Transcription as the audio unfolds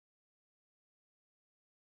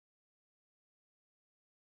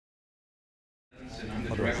and I'm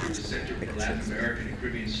the director of the Center for Latin American and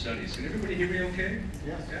Caribbean Studies. Can everybody hear me okay?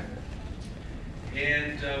 Yes. Yeah?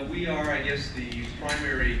 And we are, I guess, the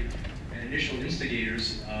primary and initial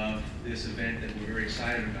instigators of this event that we're very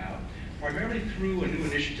excited about, primarily through a new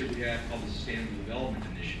initiative we have called the Sustainable Development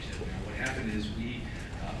Initiative. Now, what happened is we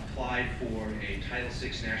applied for a Title VI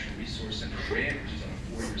National Resource Center grant, which is on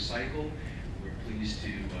a 4-year cycle. We're pleased to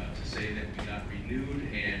say that we got renewed,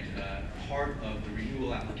 and part of the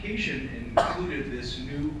renewal application included this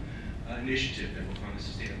new initiative that we're calling the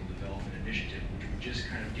Sustainable Development Initiative, which we're just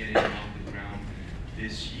kind of getting off the ground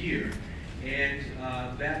this year. And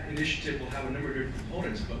that initiative will have a number of different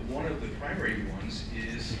components, but one of the primary ones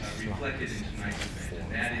is reflected in tonight's event,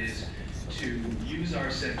 and that is to use our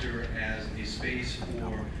center as a space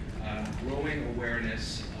for growing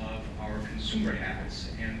awareness of our consumer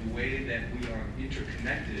habits and the way that we are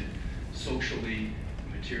interconnected socially,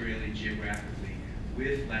 materially, geographically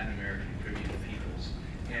with Latin American and Caribbean peoples.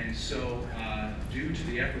 And so, due to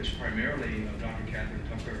the efforts primarily of Dr. Catherine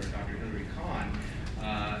Tucker and Dr. Hillary Kahn,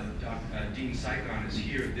 Dean Cycon is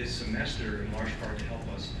here this semester in large part to help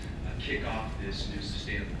us kick off this new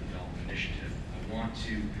Sustainable Development Initiative. I want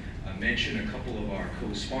to mention a couple of our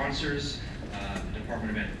co-sponsors, the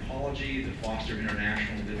Department of Anthropology, the Foster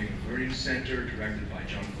International Living and Learning Center, directed by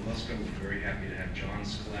John Velasco. We're very happy to have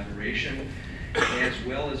John's collaboration, as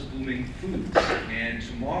well as Blooming Foods. And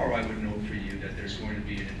tomorrow I would note for you that there's going to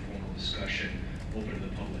be an informal discussion open to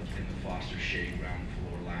the public in the Foster Shea ground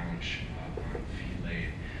floor lounge on Fee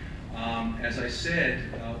Lane. As I said,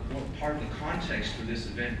 part of the context for this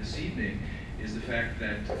event this evening is the fact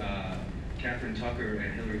that Catherine Tucker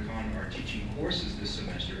and Hillary Kahn are teaching courses this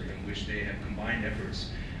semester in which they have combined efforts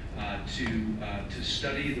to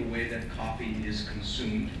study the way that coffee is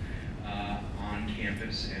consumed on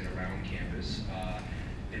campus and around campus,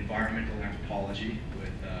 environmental anthropology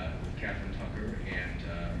with Catherine Tucker,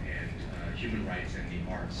 and human rights and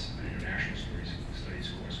the arts, an international studies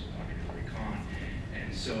course with Dr. Hillary Kahn.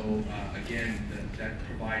 And so, again, that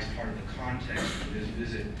provides part of the context for this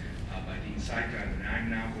visit by Dean Cycon, and I'm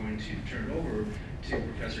now going to turn it over to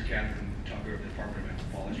Professor Catherine Tucker of the Department of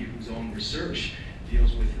Anthropology, whose own research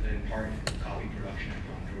deals with, in part, coffee production in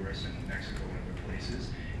Honduras and Mexico and other places,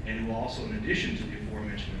 and who also, in addition to the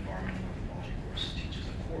aforementioned environmental anthropology course, teaches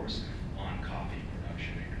a course on coffee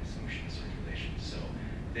production and consumption and circulation. So,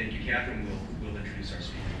 thank you, Catherine. We'll introduce our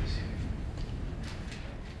speaker this evening.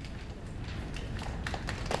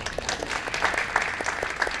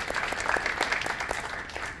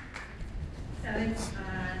 So as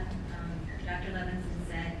Dr. Levinson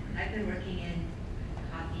said, I've been working in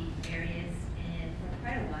coffee areas for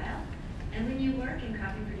quite a while. And when you work in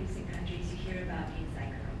coffee-producing countries, you hear about Dean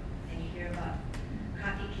Cycon, and you hear about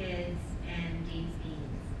Coffee Kids and Dean's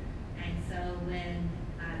Beans. And so when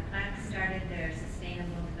CLAC started their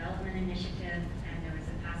Sustainable Development Initiative, and there was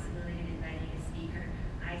a possibility of inviting a speaker,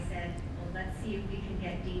 I said, well, let's see if we can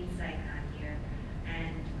get Dean Cycon here.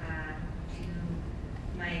 And to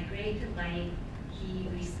my great delight, he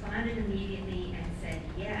responded immediately and said,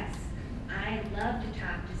 yes, I love to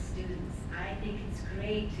talk to students. I think it's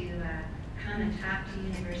great to come and talk to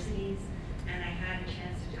universities. And I had a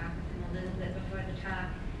chance to talk with him a little bit before the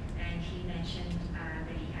talk, and he mentioned that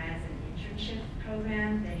he has an internship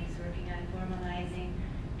program that he's working on formalizing,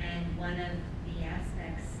 and one of the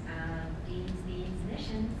aspects of Dean's Beans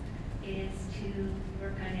missions is to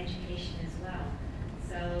work on education as well.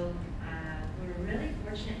 So we're really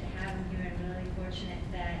fortunate to have him here, and really fortunate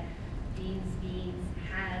that Dean's Beans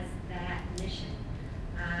has that mission.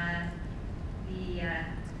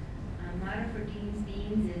 The motto for Dean's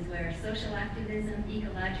Beans is where social activism,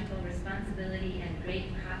 ecological responsibility, and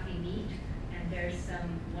great coffee meet. And there's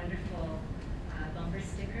some wonderful bumper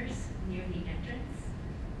stickers near the entrance.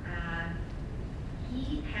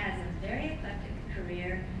 He has a very eclectic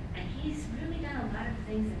career, and he's really done a lot of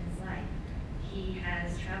things in his life. He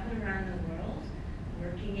has traveled around the world,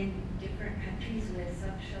 working in different countries with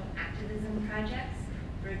social activism projects.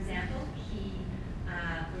 For example, he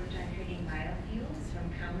worked on creating biofuels from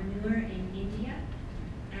cow manure in India.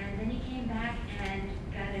 And then he came back and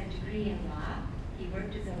got a degree in law. He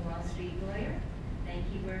worked as a Wall Street lawyer. Then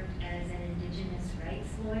he worked as an indigenous rights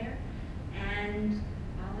lawyer. And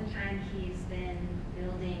all the time he's been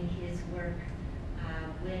building his work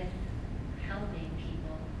with helping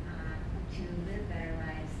people to live better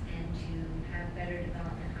lives and to have better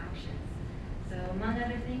development options. So among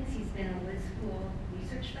other things, he's been a Wood School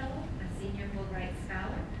Research Fellow, a Senior Fulbright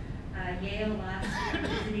Scholar, a Yale Law School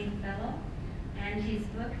Visiting Fellow, and his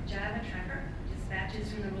book, Javatrekking,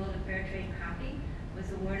 Dispatches from the World of Fair Trade Coffee, was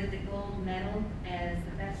awarded the gold medal as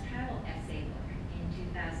the best travel essay book in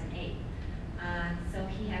 2008. So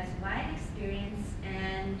he has wide experience,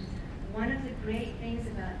 and one of the great things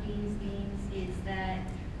about Dean's Beans is that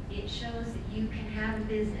it shows that you can have a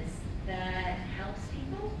business that helps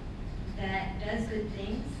people, that does good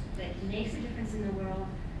things, that makes a difference in the world,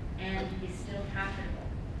 and is still profitable.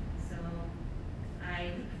 So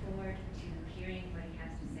I look forward to hearing what he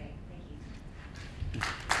has to say. Thank you.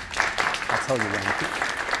 I'll tell you when.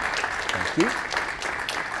 Thank you.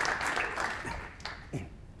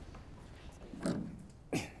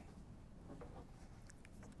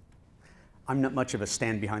 I'm not much of a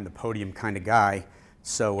stand behind the podium kind of guy,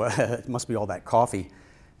 so it must be all that coffee.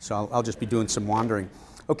 So I'll just be doing some wandering.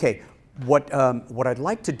 Okay, what I'd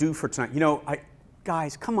like to do for tonight,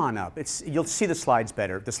 guys, come on up. You'll see the slides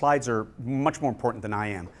better. The slides are much more important than I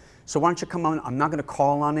am. So why don't you come on? I'm not going to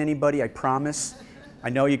call on anybody, I promise. I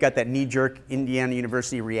know you got that knee-jerk Indiana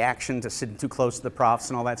University reaction to sitting too close to the profs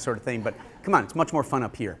and all that sort of thing, but come on, it's much more fun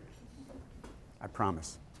up here. I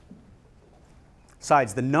promise.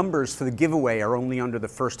 Besides, the numbers for the giveaway are only under the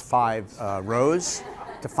first 5 rows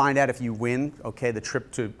to find out if you win, okay, the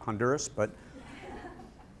trip to Honduras. But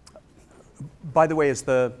by the way, is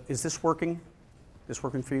this working? Is this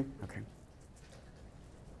working for you? Okay.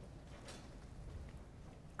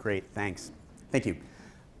 Great, thanks. Thank you.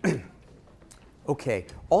 Okay,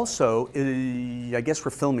 also, I guess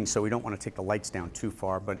we're filming, so we don't want to take the lights down too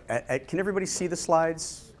far, but can everybody see the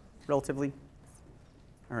slides relatively?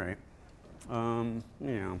 All right.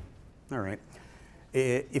 Yeah, all right.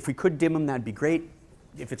 If we could dim them, that'd be great.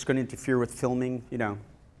 If it's going to interfere with filming,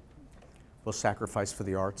 we'll sacrifice for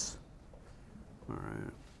the arts. All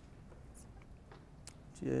right.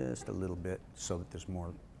 Just a little bit so that there's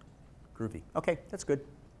more groovy. Okay, that's good.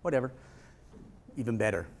 Whatever. Even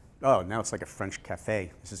better. Oh, now it's like a French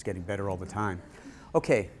cafe. This is getting better all the time.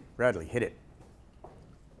 Okay, Bradley, hit it.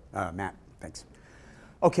 Matt, thanks.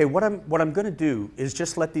 Okay, what I'm going to do is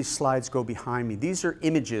just let these slides go behind me. These are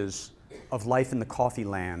images of life in the coffee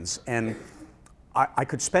lands, and I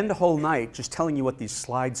could spend a whole night just telling you what these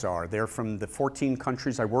slides are. They're from the 14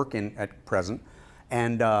 countries I work in at present,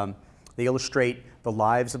 and they illustrate the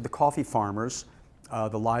lives of the coffee farmers,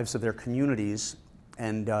 the lives of their communities,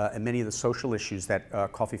 and many of the social issues that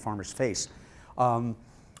coffee farmers face.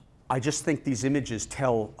 I just think these images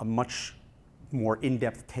tell a much more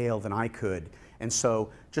in-depth tale than I could. And so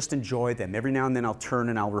just enjoy them. Every now and then I'll turn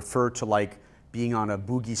and I'll refer to like being on a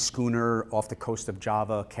boogie schooner off the coast of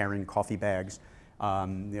Java carrying coffee bags,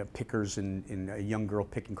 pickers and a young girl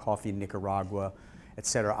picking coffee in Nicaragua,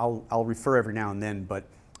 etc. I'll refer every now and then, but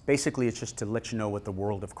basically it's just to let you know what the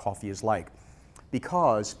world of coffee is like.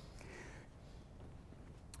 Because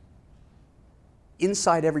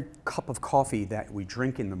inside every cup of coffee that we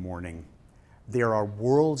drink in the morning, there are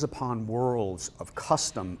worlds upon worlds of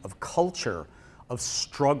custom, of culture, of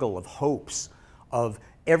struggle, of hopes, of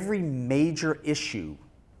every major issue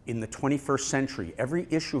in the 21st century. Every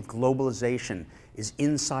issue of globalization is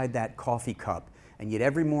inside that coffee cup. And yet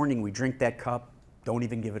every morning we drink that cup, don't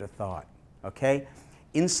even give it a thought, okay?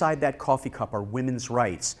 Inside that coffee cup are women's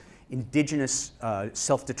rights, indigenous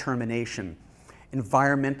self-determination,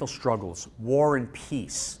 environmental struggles, war and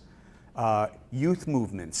peace, youth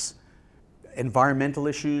movements, environmental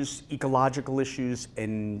issues, ecological issues,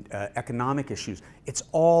 and economic issues. It's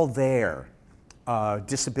all there.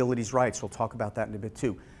 Disabilities rights, we'll talk about that in a bit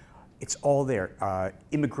too. It's all there.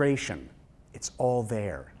 Immigration, it's all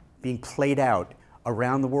there. Being played out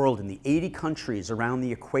around the world in the 80 countries around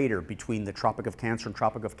the equator between the Tropic of Cancer and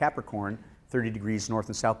Tropic of Capricorn, 30 degrees north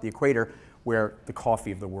and south of the equator, where the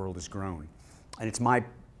coffee of the world is grown. And it's my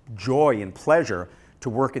joy and pleasure to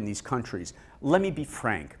work in these countries. Let me be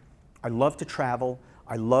frank. I love to travel.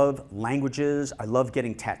 I love languages. I love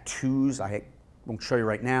getting tattoos. I won't show you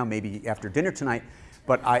right now, maybe after dinner tonight,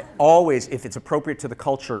 but I always, if it's appropriate to the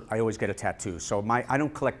culture, I always get a tattoo. So I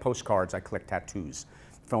don't collect postcards, I collect tattoos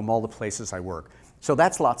from all the places I work. So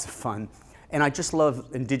that's lots of fun. And I just love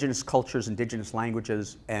indigenous cultures, indigenous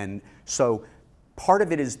languages. And so part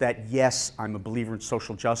of it is that, yes, I'm a believer in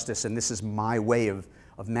social justice, and this is my way of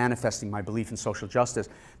manifesting my belief in social justice.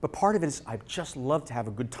 But part of it is I just love to have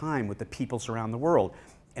a good time with the peoples around the world.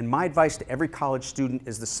 And my advice to every college student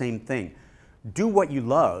is the same thing. Do what you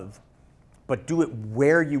love, but do it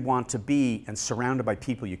where you want to be and surrounded by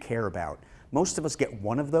people you care about. Most of us get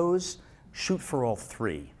one of those. Shoot for all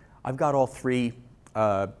 3. I've got all 3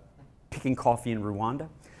 picking coffee in Rwanda.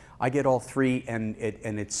 I get all 3, and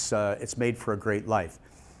it's made for a great life.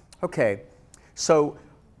 Okay, so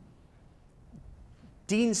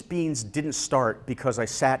Dean's Beans didn't start because I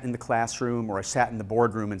sat in the classroom or I sat in the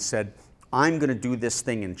boardroom and said, I'm going to do this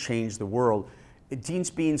thing and change the world. Dean's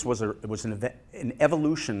Beans was an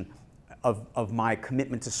evolution of my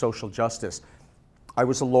commitment to social justice. I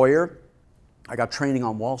was a lawyer. I got training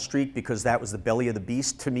on Wall Street because that was the belly of the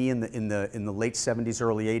beast to me in the late 70s,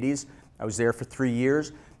 early 80s. I was there for 3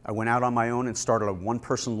 years. I went out on my own and started a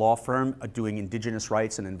one-person law firm doing indigenous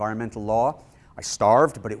rights and environmental law. I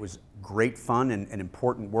starved, but it was great fun and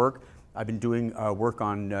important work. I've been doing work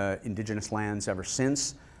on indigenous lands ever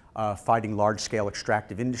since, fighting large-scale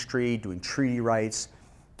extractive industry, doing treaty rights,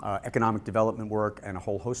 economic development work, and a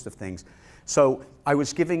whole host of things. So I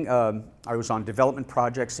was I was on development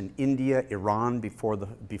projects in India, Iran before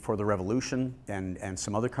the revolution, and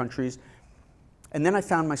some other countries. And then I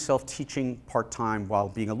found myself teaching part-time while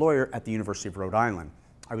being a lawyer at the University of Rhode Island.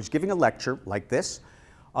 I was giving a lecture like this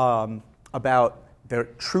about the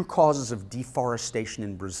true causes of deforestation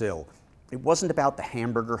in Brazil. It wasn't about the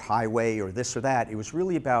hamburger highway or this or that. It was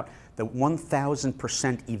really about the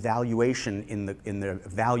 1,000% evaluation in the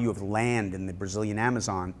value of land in the Brazilian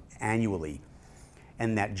Amazon annually.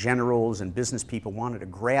 And that generals and business people wanted to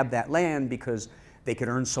grab that land because they could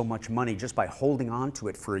earn so much money just by holding on to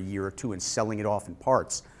it for a year or two and selling it off in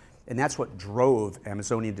parts. And that's what drove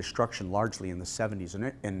Amazonian destruction largely in the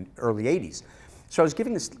 70s and early 80s. So I was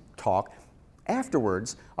giving this talk.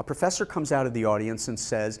 Afterwards, a professor comes out of the audience and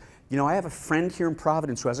says, you know, I have a friend here in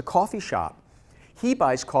Providence who has a coffee shop. He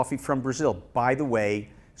buys coffee from Brazil. By the way,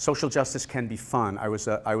 social justice can be fun. I was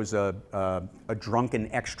a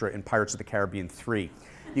drunken extra in Pirates of the Caribbean 3.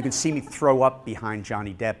 You can see me throw up behind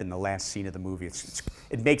Johnny Depp in the last scene of the movie.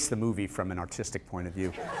 It makes the movie from an artistic point of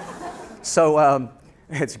view. So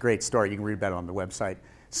it's a great story. You can read about it on the website.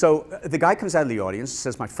 So the guy comes out of the audience,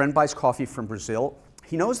 says, my friend buys coffee from Brazil.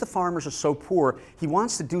 He knows the farmers are so poor, he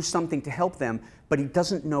wants to do something to help them, but he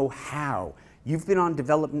doesn't know how. You've been on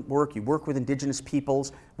development work, you work with indigenous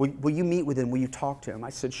peoples. Will you meet with him? Will you talk to him? I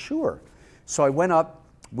said, sure. So I went up,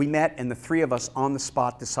 we met, and the three of us on the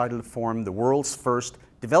spot decided to form the world's first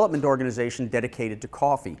development organization dedicated to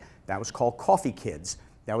coffee. That was called Coffee Kids.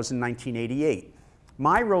 That was in 1988.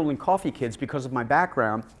 My role in Coffee Kids, because of my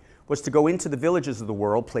background, was to go into the villages of the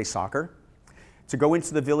world, play soccer, to go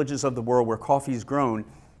into the villages of the world where coffee is grown,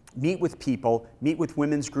 meet with people, meet with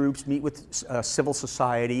women's groups, meet with civil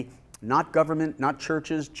society, not government, not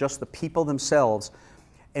churches, just the people themselves,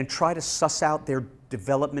 and try to suss out their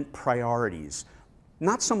development priorities.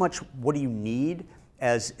 Not so much what do you need,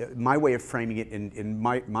 as my way of framing it in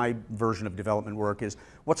my version of development work is,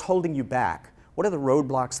 what's holding you back? What are the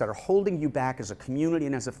roadblocks that are holding you back as a community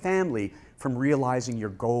and as a family from realizing your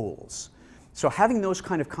goals? So having those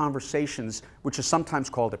kind of conversations, which is sometimes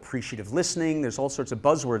called appreciative listening, there's all sorts of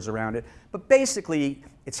buzzwords around it, but basically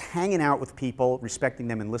it's hanging out with people, respecting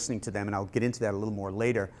them and listening to them, and I'll get into that a little more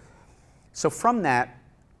later. So from that,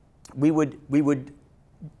 we would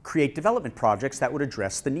create development projects that would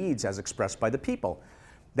address the needs as expressed by the people.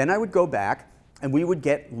 Then I would go back and we would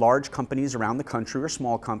get large companies around the country or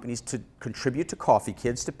small companies to contribute to Coffee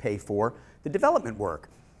Kids to pay for the development work.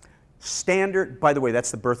 Standard, by the way, that's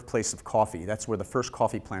the birthplace of coffee. That's where the first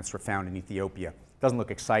coffee plants were found in Ethiopia. Doesn't look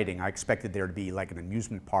exciting. I expected there to be like an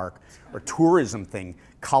amusement park or tourism thing,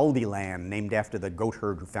 Kaldi Land, named after the goat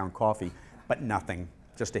herd who found coffee, but nothing,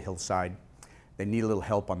 just a hillside. They need a little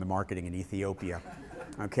help on the marketing in Ethiopia,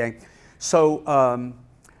 okay? So,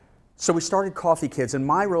 so we started Coffee Kids, and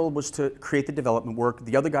my role was to create the development work.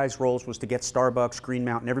 The other guys' roles was to get Starbucks, Green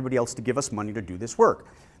Mountain, everybody else to give us money to do this work.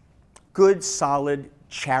 Good, solid,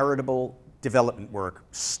 charitable development work,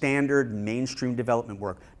 standard mainstream development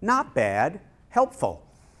work. Not bad, helpful.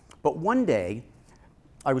 But one day,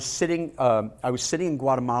 I was sitting in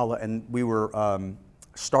Guatemala, and we were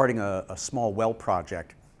starting a small well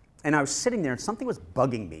project. And I was sitting there, and something was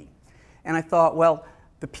bugging me. And I thought, well,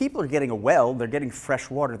 the people are getting a well, they're getting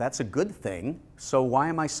fresh water, that's a good thing. So why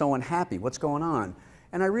am I so unhappy? What's going on?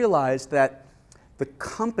 And I realized that the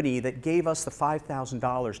company that gave us the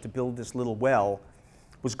 $5,000 to build this little well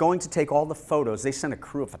was going to take all the photos. They sent a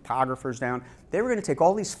crew of photographers down. They were going to take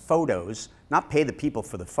all these photos, not pay the people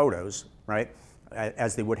for the photos, right,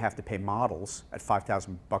 as they would have to pay models at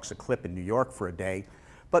 $5,000 a clip in New York for a day.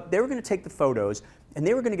 But they were going to take the photos, and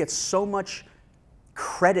they were going to get so much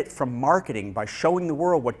credit from marketing by showing the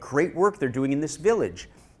world what great work they're doing in this village.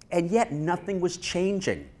 And yet nothing was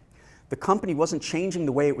changing. The company wasn't changing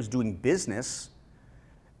the way it was doing business.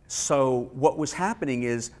 So what was happening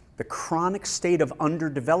is the chronic state of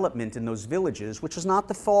underdevelopment in those villages, which is not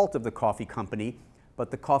the fault of the coffee company,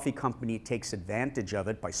 but the coffee company takes advantage of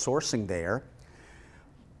it by sourcing there.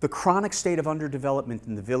 The chronic state of underdevelopment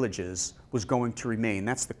in the villages was going to remain.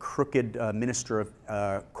 That's the crooked Minister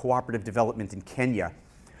of Cooperative Development in Kenya,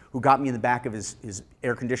 who got me in the back of his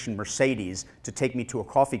air-conditioned Mercedes to take me to a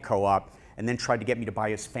coffee co-op and then tried to get me to buy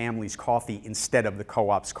his family's coffee instead of the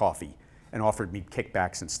co-op's coffee, and offered me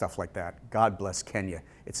kickbacks and stuff like that. God bless Kenya.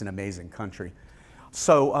 It's an amazing country.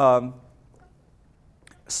 So,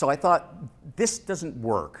 so I thought, this doesn't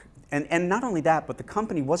work. And not only that, but the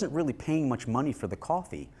company wasn't really paying much money for the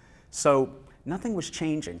coffee. So nothing was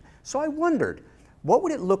changing. So I wondered, what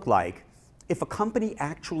would it look like if a company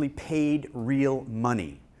actually paid real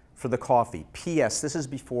money for the coffee? P.S. This is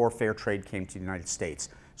before fair trade came to the United States.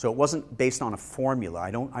 So it wasn't based on a formula. I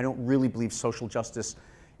don't really believe social justice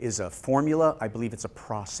is a formula. I believe it's a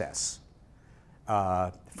process.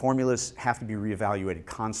 Formulas have to be reevaluated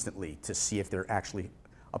constantly to see if they're actually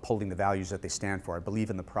upholding the values that they stand for. I believe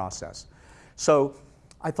in the process. So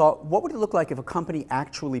I thought, what would it look like if a company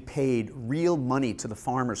actually paid real money to the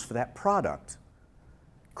farmers for that product?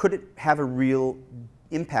 Could it have a real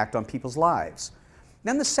impact on people's lives?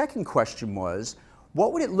 Then the second question was,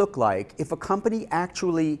 what would it look like if a company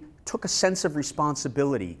actually took a sense of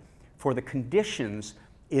responsibility for the conditions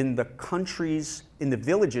in the countries, in the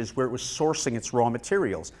villages where it was sourcing its raw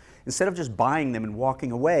materials? Instead of just buying them and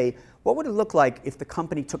walking away, what would it look like if the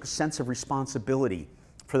company took a sense of responsibility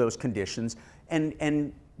for those conditions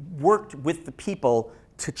and worked with the people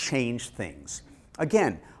to change things?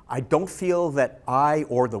 Again, I don't feel that I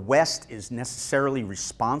or the West is necessarily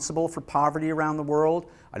responsible for poverty around the world.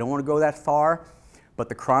 I don't want to go that far. But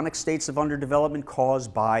the chronic states of underdevelopment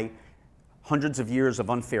caused by hundreds of years of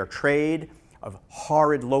unfair trade, of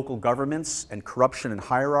horrid local governments and corruption and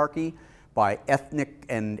hierarchy, by ethnic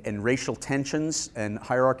and racial tensions and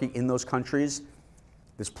hierarchy in those countries.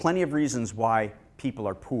 There's plenty of reasons why people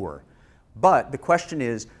are poor. But the question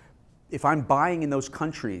is, if I'm buying in those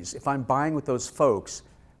countries, if I'm buying with those folks,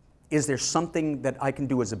 is there something that I can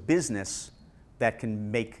do as a business that can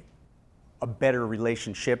make a better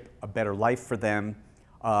relationship, a better life for them?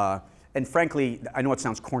 And frankly, I know it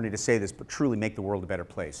sounds corny to say this, but truly make the world a better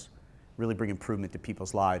place. Really bring improvement to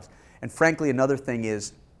people's lives. And frankly, another thing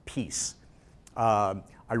is peace. I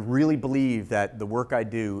really believe that the work I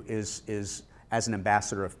do is as an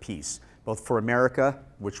ambassador of peace, both for America,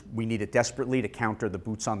 which we need it desperately to counter the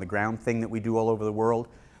boots on the ground thing that we do all over the world,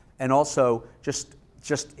 and also just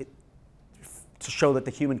to show that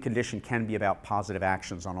the human condition can be about positive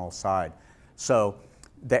actions on all sides. So,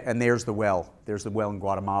 and there's the well. There's the well in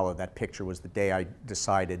Guatemala. That picture was the day I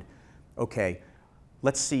decided, okay,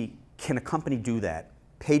 let's see, can a company do that?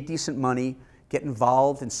 Pay decent money, get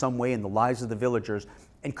involved in some way in the lives of the villagers,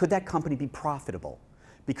 and could that company be profitable?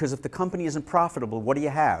 Because if the company isn't profitable, what do you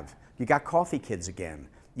have? You got Coffee Kids again.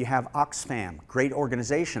 You have Oxfam, great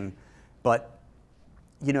organization, but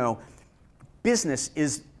you know, business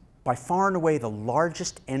is by far and away the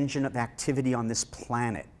largest engine of activity on this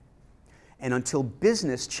planet. And until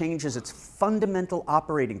business changes its fundamental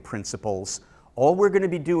operating principles, all we're going to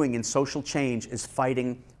be doing in social change is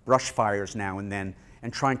fighting brush fires now and then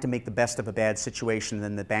and trying to make the best of a bad situation, and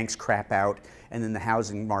then the banks crap out, and then the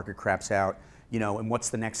housing market craps out, you know, and what's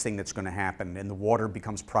the next thing that's going to happen? And the water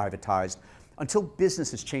becomes privatized. Until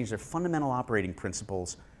businesses change their fundamental operating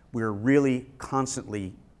principles, we're really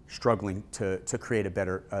constantly struggling to create a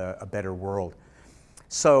better world.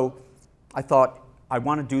 So I thought, I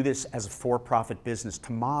want to do this as a for-profit business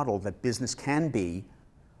to model that business can be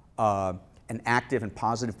an active and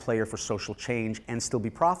positive player for social change and still be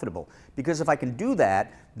profitable. Because if I can do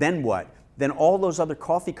that, then what? Then all those other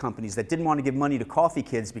coffee companies that didn't want to give money to Coffee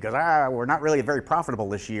Kids because, we're not really very profitable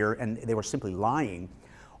this year, and they were simply lying,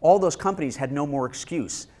 all those companies had no more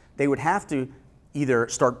excuse. They would have to either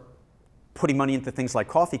start putting money into things like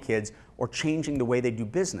Coffee Kids or changing the way they do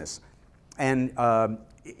business. And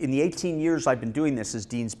in the 18 years I've been doing this as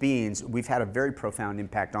Dean's Beans, we've had a very profound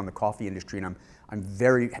impact on the coffee industry, and I'm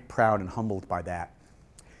very proud and humbled by that.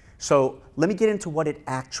 So let me get into what it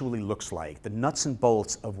actually looks like, the nuts and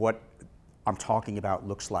bolts of what I'm talking about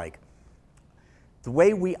looks like. The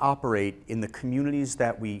way we operate in the communities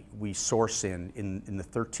that we source in the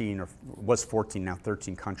 13, or was 14, now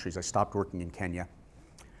 13 countries. I stopped working in Kenya.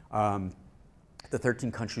 The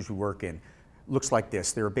 13 countries we work in looks like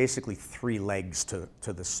this. There are basically three legs to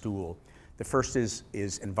the stool. The first is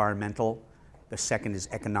environmental, the second is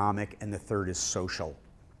economic, and the third is social.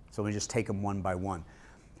 So let me just take them one by one.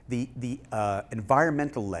 The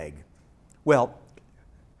environmental leg, well,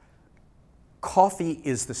 coffee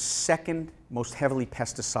is the second most heavily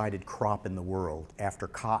pesticided crop in the world after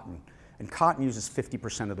cotton. And cotton uses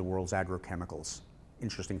 50% of the world's agrochemicals.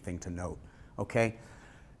 Interesting thing to note, okay?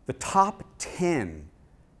 The top 10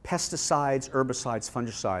 pesticides, herbicides,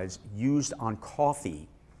 fungicides used on coffee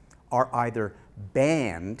are either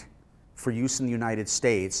banned for use in the United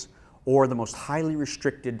States or the most highly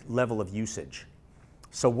restricted level of usage.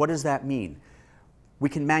 So what does that mean? We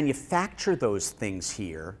can manufacture those things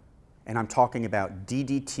here, and I'm talking about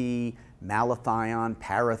DDT, malathion,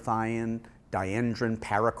 parathion, diendrin,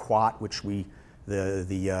 paraquat, which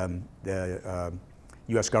the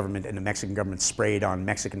U.S. government and the Mexican government sprayed on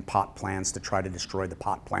Mexican pot plants to try to destroy the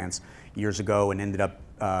pot plants years ago and ended up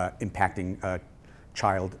impacting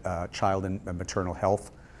child and maternal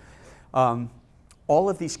health. All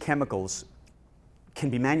of these chemicals can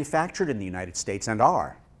be manufactured in the United States and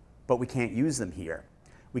are, but we can't use them here.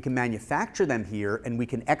 We can manufacture them here and we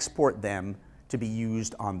can export them to be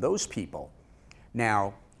used on those people.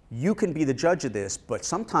 Now, you can be the judge of this, but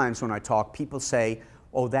sometimes when I talk, people say,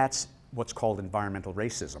 oh, that's what's called environmental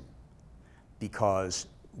racism, because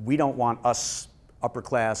we don't want us upper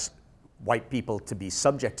class white people to be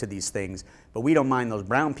subject to these things, but we don't mind those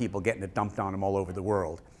brown people getting it dumped on them all over the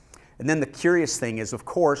world. And then the curious thing is, of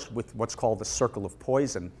course, with what's called the circle of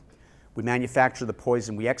poison, we manufacture the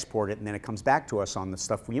poison, we export it, and then it comes back to us on the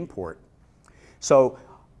stuff we import. So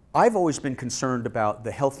I've always been concerned about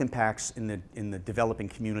the health impacts in the developing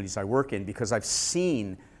communities I work in, because I've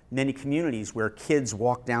seen many communities where kids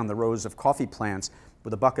walk down the rows of coffee plants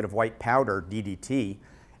with a bucket of white powder, DDT,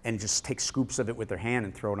 and just take scoops of it with their hand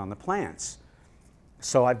and throw it on the plants.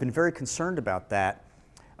 So I've been very concerned about that,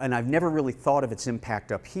 and I've never really thought of its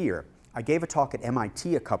impact up here. I gave a talk at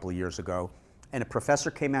MIT a couple of years ago, and a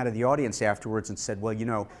professor came out of the audience afterwards and said, well, you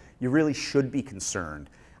know, you really should be concerned.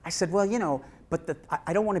 I said, well, you know, but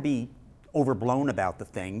I don't want to be overblown about the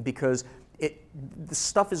thing, because the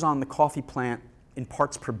stuff is on the coffee plant in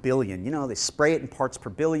parts per billion. You know, they spray it in parts per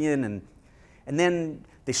billion, and then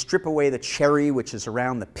they strip away the cherry, which is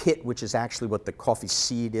around the pit, which is actually what the coffee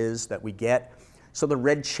seed is that we get. So the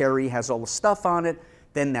red cherry has all the stuff on it,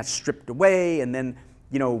 then that's stripped away, and then,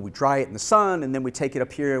 you know, we dry it in the sun, and then we take it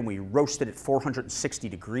up here and we roast it at 460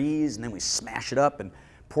 degrees, and then we smash it up and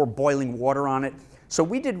pour boiling water on it. So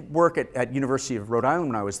we did work at University of Rhode Island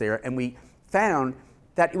when I was there, and we found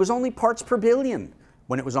that it was only parts per billion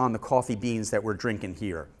when it was on the coffee beans that we're drinking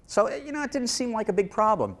here. So, you know, it didn't seem like a big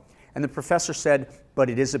problem. And the professor said, but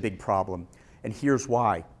it is a big problem, and here's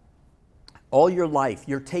why. All your life,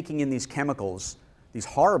 you're taking in these chemicals, these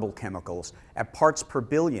horrible chemicals, at parts per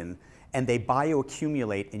billion, and they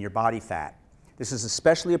bioaccumulate in your body fat. This is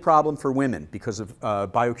especially a problem for women because of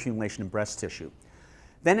bioaccumulation in breast tissue.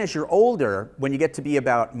 Then as you're older, when you get to be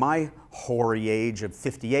about my hoary age of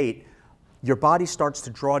 58, your body starts to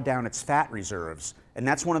draw down its fat reserves. And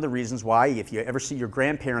that's one of the reasons why, if you ever see your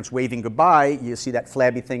grandparents waving goodbye, you see that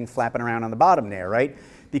flabby thing flapping around on the bottom there, right?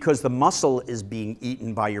 Because the muscle is being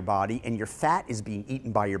eaten by your body, and your fat is being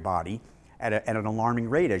eaten by your body at an alarming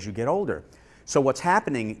rate as you get older. So what's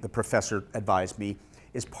happening, the professor advised me,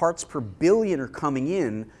 is parts per billion are coming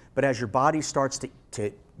in, but as your body starts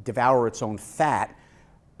to devour its own fat,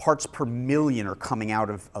 parts per million are coming out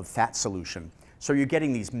of fat solution. So you're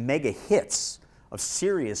getting these mega hits of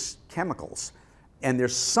serious chemicals. And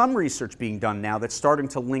there's some research being done now that's starting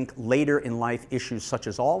to link later in life issues such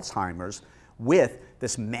as Alzheimer's with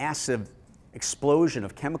this massive explosion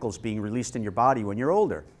of chemicals being released in your body when you're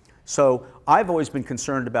older. So I've always been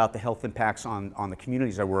concerned about the health impacts on the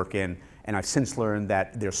communities I work in, and I've since learned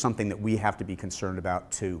that there's something that we have to be concerned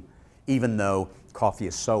about too, even though coffee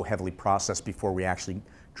is so heavily processed before we actually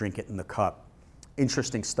drink it in the cup.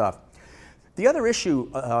 Interesting stuff. The other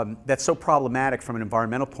issue that's so problematic from an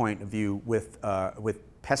environmental point of view with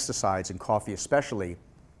pesticides in coffee especially,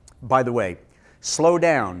 by the way, slow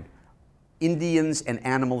down, Indians and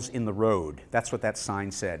animals in the road. That's what that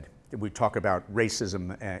sign said. We talk about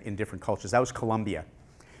racism in different cultures. That was Colombia.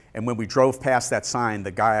 And when we drove past that sign,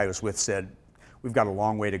 the guy I was with said, we've got a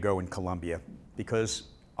long way to go in Colombia, because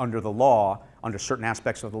under the law, under certain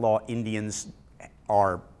aspects of the law, Indians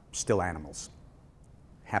are still animals.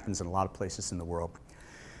 Happens in a lot of places in the world.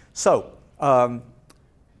 So,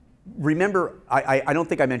 remember, I don't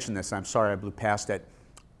think I mentioned this, I'm sorry I blew past it.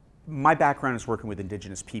 My background is working with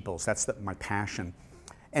indigenous peoples, that's my passion.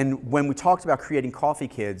 And when we talked about creating Coffee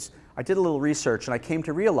Kids, I did a little research and I came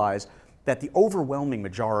to realize that the overwhelming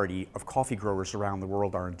majority of coffee growers around the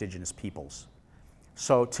world are indigenous peoples.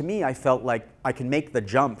 So to me, I felt like I can make the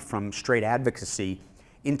jump from straight advocacy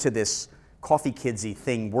into this Coffee Kids-y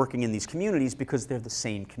thing working in these communities, because they're the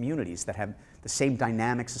same communities that have the same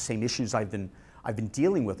dynamics, the same issues I've been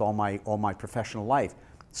dealing with all my professional life.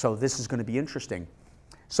 So this is going to be interesting.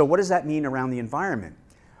 So what does that mean around the environment?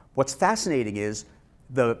 What's fascinating is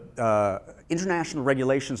the international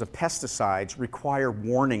regulations of pesticides require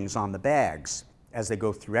warnings on the bags as they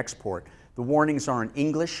go through export. The warnings are in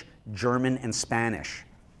English, German, and Spanish.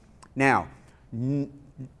 Now,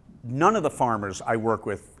 none of the farmers I work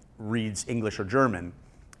with reads English or German.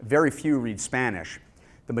 Very few read Spanish.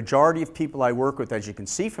 The majority of people I work with, as you can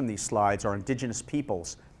see from these slides, are indigenous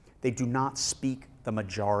peoples. They do not speak the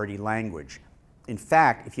majority language. In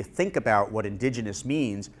fact, if you think about what indigenous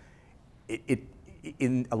means,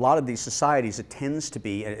 in a lot of these societies, it tends to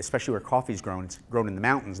be, especially where coffee is grown, it's grown in the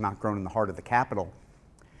mountains, not grown in the heart of the capital.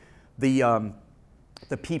 The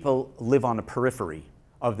people live on the periphery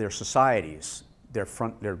of their societies. Their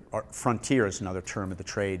frontier is another term of the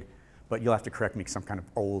trade, but you'll have to correct me because I'm kind of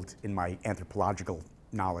old in my anthropological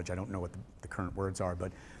knowledge. I don't know what the current words are,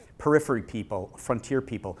 but periphery people, frontier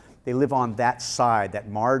people, they live on that side, that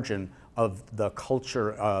margin of the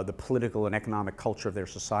culture, the political and economic culture of their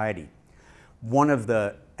society. One of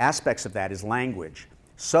the aspects of that is language.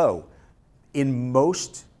 So, in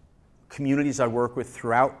most communities I work with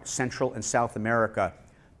throughout Central and South America,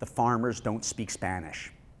 the farmers don't speak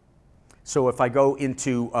Spanish. So if I go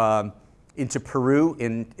into Peru,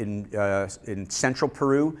 in central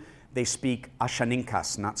Peru, they speak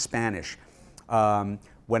Ashaninkas, not Spanish.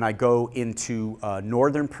 When I go into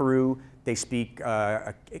northern Peru, they speak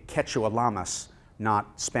Quechua Lamas,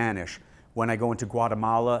 not Spanish. When I go into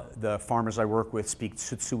Guatemala, the farmers I work with speak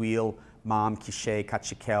Tsutsuil, Mam, Quiché,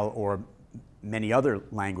 Cachiquel, or many other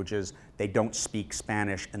languages. They don't speak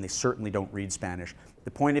Spanish, and they certainly don't read Spanish.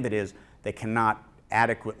 The point of it is they cannot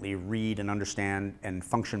adequately read and understand and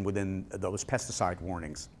function within those pesticide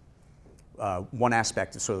warnings. One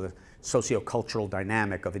aspect is sort of the socio-cultural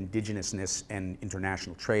dynamic of indigenousness and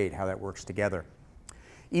international trade, how that works together.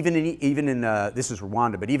 Even in this is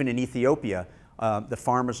Rwanda, but even in Ethiopia, the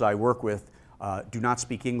farmers I work with do not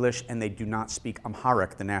speak English, and they do not speak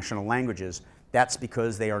Amharic, the national languages. That's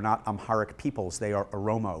because they are not Amharic peoples, they are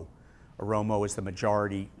Oromo. Oromo is the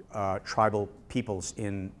majority tribal peoples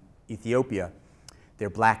in Ethiopia. They're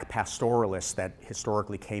black pastoralists that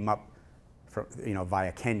historically came up from,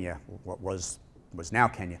 via Kenya, what was now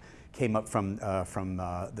Kenya, came up from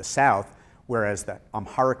the south, whereas the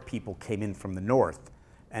Amharic people came in from the north.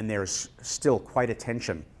 And there's still quite a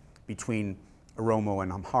tension between Oromo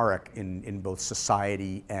and Amharic in both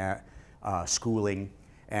society, schooling,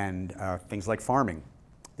 and things like farming.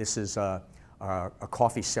 This is a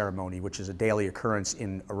coffee ceremony, which is a daily occurrence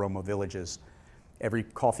in Oromo villages. Every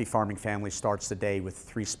coffee farming family starts the day with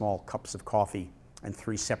 3 small cups of coffee and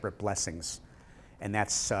 3 separate blessings. And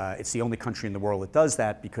that's, it's the only country in the world that does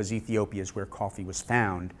that, because Ethiopia is where coffee was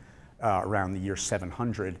found around the year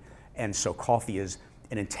 700. And so coffee is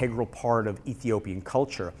an integral part of Ethiopian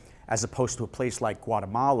culture, as opposed to a place like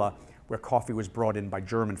Guatemala, where coffee was brought in by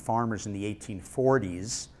German farmers in the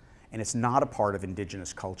 1840s, and it's not a part of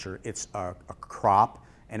indigenous culture. It's a crop,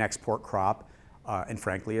 an export crop, and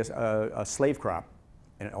frankly, a slave crop,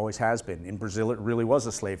 and it always has been. In Brazil, it really was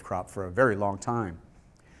a slave crop for a very long time.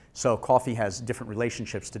 So coffee has different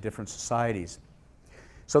relationships to different societies.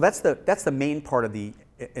 So that's the main part of the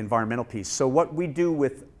environmental piece. So what we do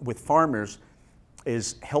with farmers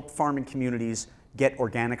is help farming communities get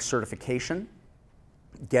organic certification,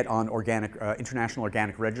 get on international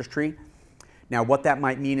organic registry. Now, what that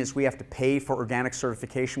might mean is we have to pay for organic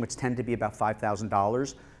certification, which tend to be about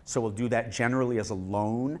 $5,000. So we'll do that generally as a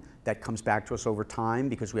loan that comes back to us over time,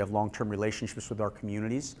 because we have long-term relationships with our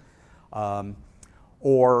communities.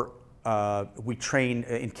 We train,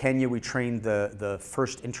 in Kenya, we trained the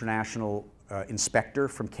first international inspector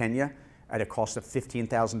from Kenya at a cost of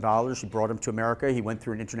 $15,000. We brought him to America. He went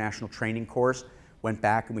through an international training course, went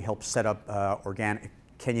back, and we helped set up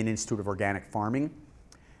Kenyan Institute of Organic Farming.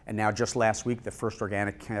 And now just last week, the first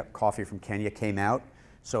organic coffee from Kenya came out.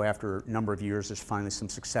 So after a number of years, there's finally some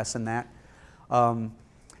success in that.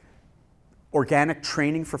 Organic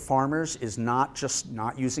training for farmers is not just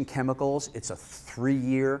not using chemicals. It's a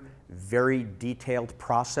 3-year, very detailed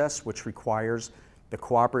process, which requires the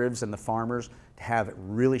cooperatives and the farmers to have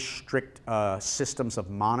really strict systems of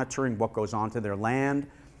monitoring what goes onto their land,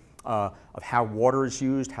 of how water is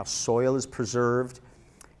used, how soil is preserved,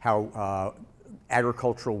 how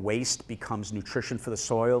agricultural waste becomes nutrition for the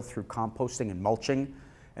soil through composting and mulching.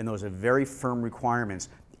 And those are very firm requirements.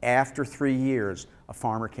 After 3 years, a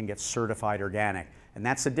farmer can get certified organic. And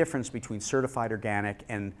that's the difference between certified organic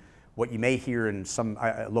and what you may hear in some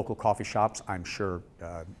local coffee shops. I'm sure,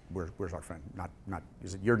 where's our friend?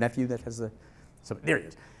 Is it your nephew that has the, there he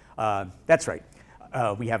is. That's right.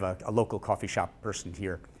 We have a local coffee shop person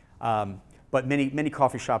here. But many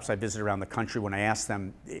coffee shops I visit around the country, when I ask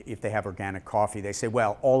them if they have organic coffee, they say,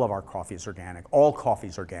 well, all of our coffee is organic. All coffee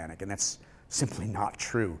is organic, and that's simply not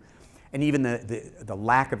true. And even the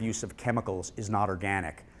lack of use of chemicals is not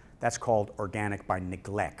organic. That's called organic by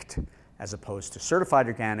neglect, as opposed to certified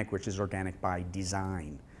organic, which is organic by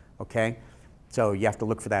design, okay? So you have to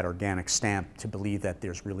look for that organic stamp to believe that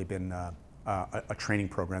there's really been a training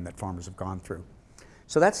program that farmers have gone through.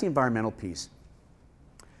 So that's the environmental piece.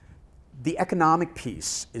 The economic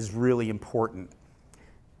piece is really important.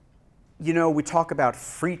 You know, we talk about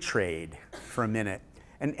free trade for a minute,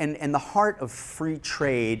 and the heart of free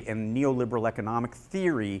trade and neoliberal economic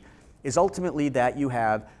theory is ultimately that you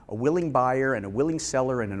have a willing buyer and a willing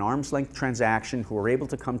seller in an arm's length transaction who are able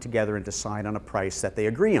to come together and decide on a price that they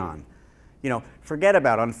agree on. You know, forget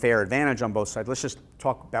about unfair advantage on both sides. Let's just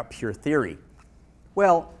talk about pure theory.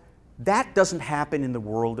 Well, that doesn't happen in the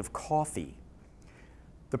world of coffee.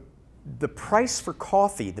 The price for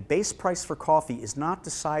coffee, the base price for coffee, is not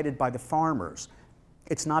decided by the farmers.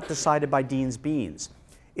 It's not decided by Dean's Beans.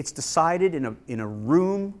 It's decided in a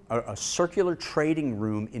room, a circular trading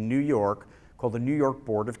room in New York called the New York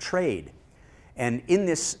Board of Trade. And in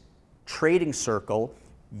this trading circle,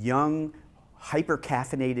 young,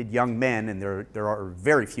 hyper-caffeinated young men, and there are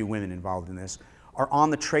very few women involved in this, are on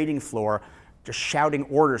the trading floor just shouting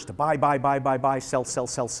orders to buy, buy, buy, buy, buy, sell, sell,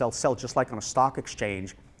 sell, sell, sell, just like on a stock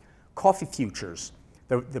exchange. Coffee futures.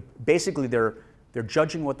 Basically, they're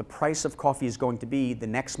judging what the price of coffee is going to be the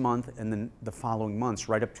next month and then the following months,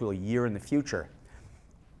 right up to a year in the future,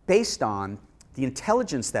 based on the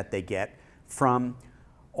intelligence that they get from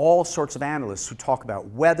all sorts of analysts who talk about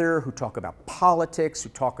weather, who talk about politics, who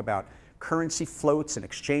talk about currency floats and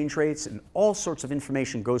exchange rates, and all sorts of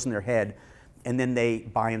information goes in their head, and then they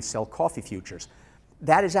buy and sell coffee futures.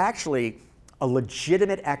 That is actually a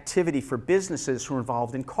legitimate activity for businesses who are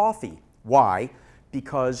involved in coffee. Why?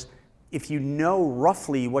 Because if you know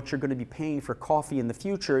roughly what you're going to be paying for coffee in the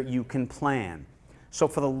future, you can plan. So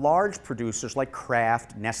for the large producers like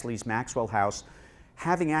Kraft, Nestle's, Maxwell House,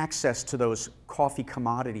 having access to those coffee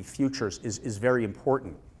commodity futures is very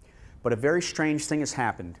important. But a very strange thing has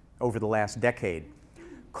happened over the last decade.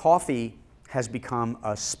 Coffee has become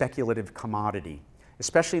a speculative commodity,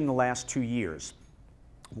 especially in the last 2 years.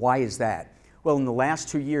 Why is that? Well, in the last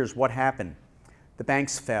 2 years, what happened? The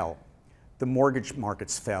banks fell, the mortgage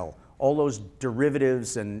markets fell, all those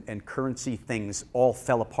derivatives and currency things all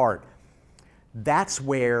fell apart. That's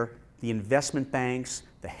where the investment banks,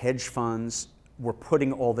 the hedge funds were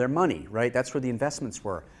putting all their money, right? That's where the investments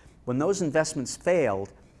were. When those investments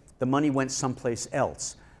failed, the money went someplace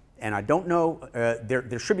else. And I don't know,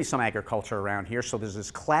 there should be some agriculture around here, so there's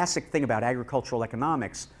this classic thing about agricultural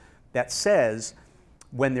economics that says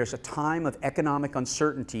when there's a time of economic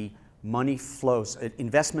uncertainty, money flows,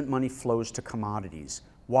 investment money flows to commodities.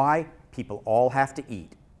 Why? People all have to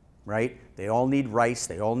eat, right? They all need rice,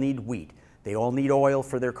 they all need wheat, they all need oil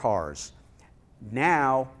for their cars.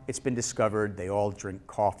 Now it's been discovered they all drink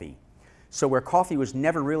coffee. So where coffee was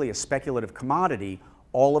never really a speculative commodity,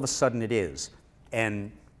 all of a sudden it is.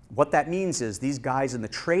 And what that means is these guys in the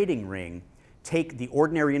trading ring take the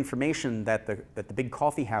ordinary information that the big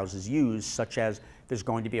coffee houses use, such as there's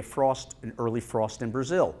going to be an early frost in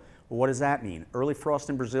Brazil. Well, what does that mean? Early frost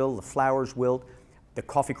in Brazil, the flowers wilt, the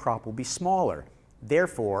coffee crop will be smaller.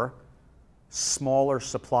 Therefore, smaller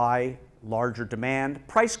supply, larger demand,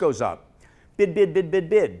 price goes up. Bid, bid, bid, bid,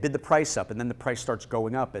 bid, bid the price up, and then the price starts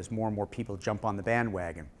going up as more and more people jump on the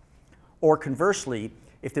bandwagon. Or conversely,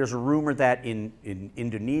 if there's a rumor that in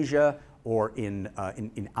Indonesia or in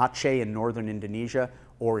Aceh in northern Indonesia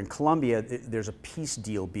or in Colombia, there's a peace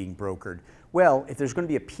deal being brokered. Well, if there's going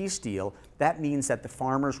to be a peace deal, that means that the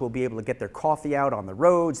farmers will be able to get their coffee out on the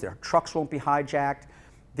roads, their trucks won't be hijacked.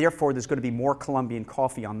 Therefore, there's going to be more Colombian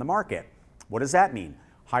coffee on the market. What does that mean?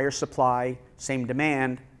 Higher supply, same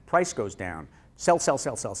demand, price goes down. Sell, sell,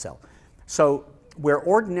 sell, sell, sell. So where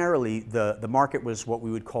ordinarily the market was what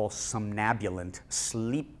we would call somnambulant,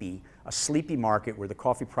 sleepy, a sleepy market where the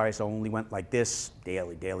coffee price only went like this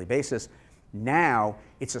daily basis, now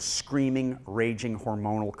it's a screaming, raging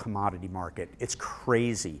hormonal commodity market. It's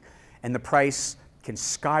crazy. And the price can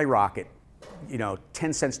skyrocket,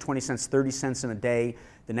 10 cents, 20 cents, 30 cents in a day.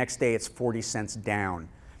 The next day it's 40 cents down.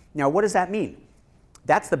 Now what does that mean?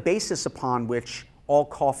 That's the basis upon which all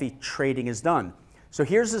coffee trading is done. So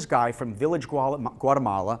here's this guy from Village,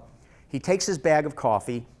 Guatemala. He takes his bag of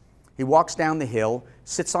coffee, he walks down the hill,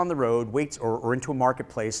 sits on the road, waits, or into a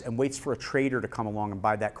marketplace, and waits for a trader to come along and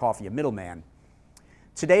buy that coffee, a middleman.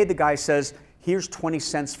 Today the guy says, here's 20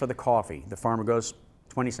 cents for the coffee. The farmer goes,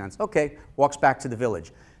 20 cents, okay, walks back to the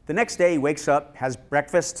village. The next day he wakes up, has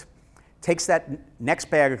breakfast, takes that next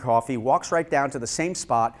bag of coffee, walks right down to the same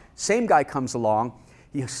spot, same guy comes along,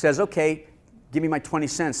 he says, okay, give me my 20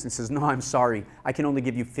 cents, and says, no, I'm sorry, I can only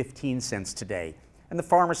give you 15 cents today. And the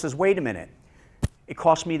farmer says, wait a minute, it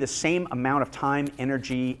cost me the same amount of time,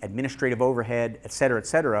 energy, administrative overhead, et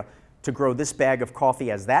cetera, to grow this bag of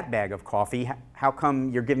coffee as that bag of coffee. How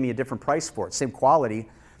come you're giving me a different price for it? Same quality.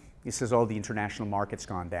 He says, oh, the international market's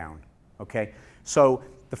gone down. Okay? So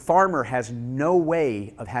the farmer has no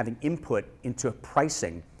way of having input into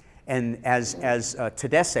pricing. And as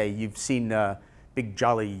Tadesse, you've seen big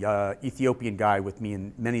jolly Ethiopian guy with me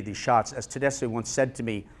in many of these shots, as Tadesse once said to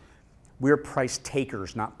me, we're price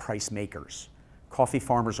takers, not price makers. Coffee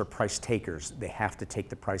farmers are price takers. They have to take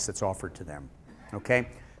the price that's offered to them. Okay?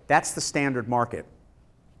 That's the standard market.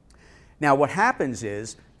 Now what happens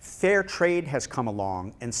is fair trade has come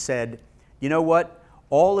along and said, you know what?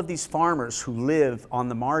 All of these farmers who live on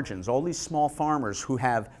the margins, all these small farmers who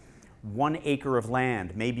have 1 acre of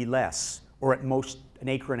land, maybe less, or at most an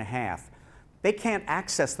acre and a half, they can't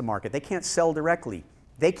access the market. They can't sell directly.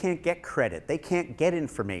 They can't get credit. They can't get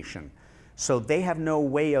information. So they have no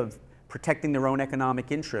way of protecting their own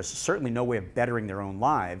economic interests, certainly no way of bettering their own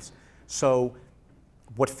lives. So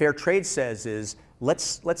what fair trade says is,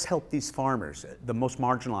 let's help these farmers, the most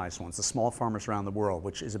marginalized ones, the small farmers around the world,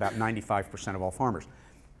 which is about 95% of all farmers.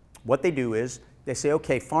 What they do is, they say,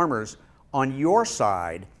 okay, farmers, on your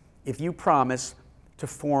side, if you promise to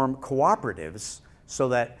form cooperatives so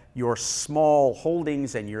that your small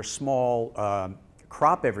holdings and your small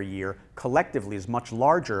crop every year collectively is much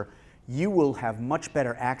larger, you will have much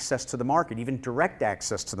better access to the market, even direct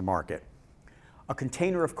access to the market. A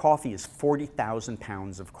container of coffee is 40,000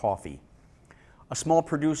 pounds of coffee. A small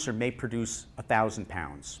producer may produce 1,000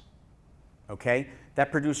 pounds. Okay?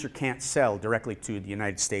 That producer can't sell directly to the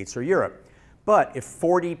United States or Europe. But if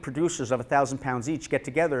 40 producers of 1,000 pounds each get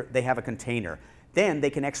together, they have a container. Then they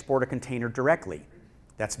can export a container directly.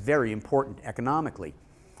 That's very important economically.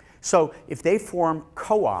 So if they form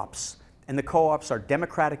co-ops, and the co-ops are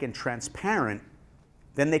democratic and transparent,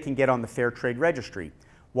 then they can get on the Fair Trade Registry.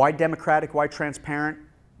 Why democratic? Why transparent?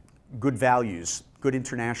 Good values, good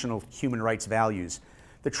international human rights values.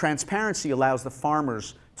 The transparency allows the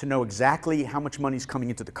farmers to know exactly how much money is coming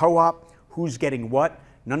into the co-op, who's getting what.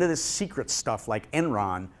 None of this secret stuff like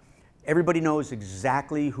Enron. Everybody knows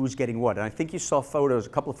exactly who's getting what. And I think you saw photos, a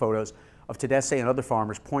couple of photos, of Tadesse and other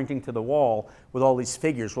farmers pointing to the wall with all these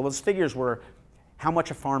figures. Well, those figures were how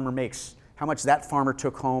much a farmer makes, how much that farmer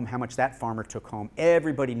took home, how much that farmer took home.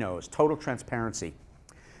 Everybody knows, total transparency.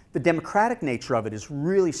 The democratic nature of it is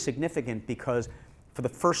really significant because for the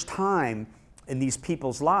first time in these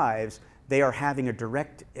people's lives, they are having a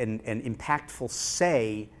direct and impactful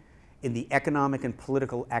say in the economic and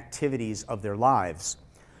political activities of their lives.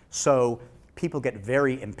 So people get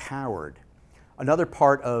very empowered. Another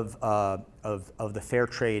part of the fair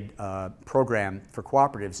trade program for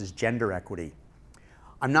cooperatives is gender equity.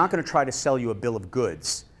 I'm not going to try to sell you a bill of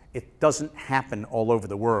goods. It doesn't happen all over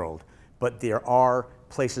the world, but there are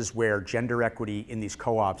places where gender equity in these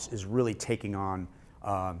co-ops is really taking on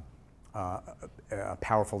a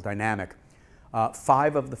powerful dynamic.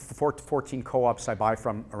 5 of the 14 co-ops I buy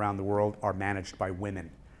from around the world are managed by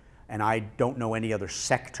women. And I don't know any other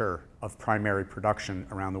sector of primary production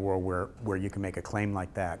around the world where you can make a claim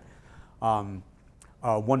like that. 1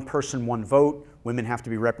 person, 1 vote. Women have to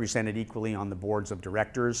be represented equally on the boards of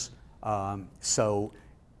directors. So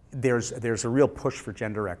there's a real push for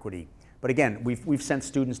gender equity. But again, we've sent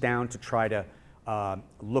students down to try to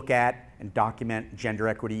look at and document gender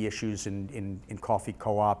equity issues in coffee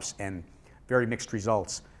co-ops, and very mixed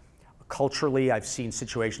results. Culturally, I've seen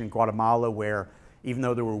situations in Guatemala where even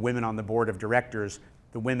though there were women on the board of directors,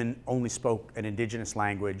 the women only spoke an indigenous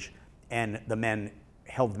language and the men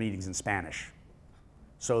held meetings in Spanish.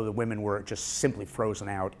 So the women were just simply frozen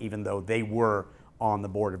out even though they were on the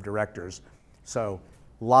board of directors. So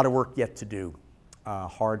a lot of work yet to do,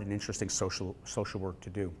 hard and interesting social work to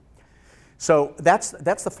do. So that's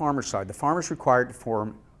the farmer's side. The farmer's required to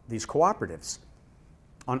form these cooperatives.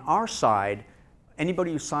 On our side,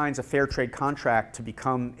 anybody who signs a fair trade contract to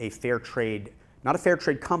become a fair trade, not a fair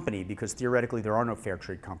trade company, because theoretically there are no fair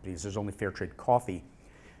trade companies, there's only fair trade coffee.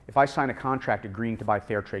 If I sign a contract agreeing to buy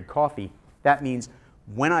fair trade coffee, that means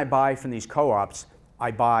when I buy from these co-ops,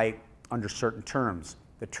 I buy under certain terms.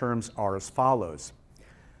 The terms are as follows.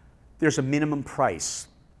 There's a minimum price.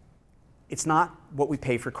 It's not what we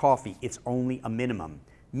pay for coffee, it's only a minimum.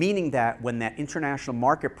 Meaning that when that international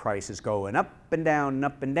market price is going up and down and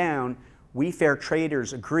up and down, we fair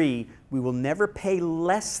traders agree we will never pay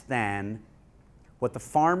less than what the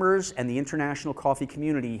farmers and the international coffee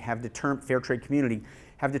community have determined, fair trade community,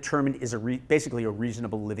 have determined is basically a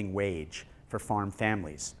reasonable living wage for farm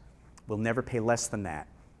families. We'll never pay less than that.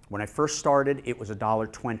 When I first started, it was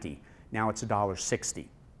 $1.20. Now it's $1.60.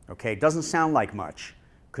 Okay, it doesn't sound like much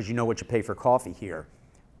because you know what you pay for coffee here.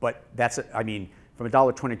 But that's, I mean, from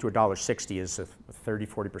 $1.20 to $1.60 is a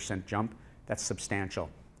 30–40% jump. That's substantial.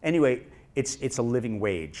 Anyway, it's a living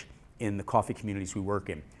wage in the coffee communities we work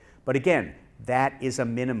in. But again, that is a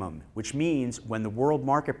minimum, which means when the world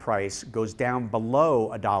market price goes down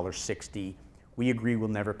below $1.60, we agree we'll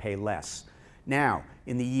never pay less. Now,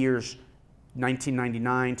 in the years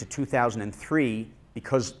 1999 to 2003,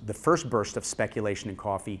 because the first burst of speculation in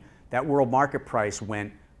coffee, that world market price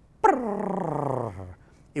went,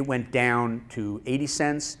 it went down to 80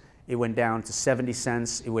 cents, it went down to 70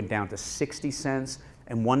 cents, it went down to 60 cents,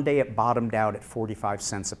 and one day it bottomed out at 45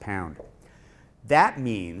 cents a pound. That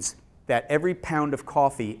means that every pound of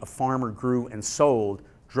coffee a farmer grew and sold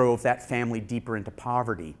drove that family deeper into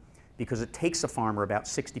poverty, because it takes a farmer about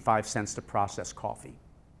 65 cents to process coffee,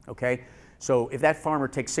 okay? So if that farmer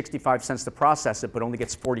takes 65 cents to process it but only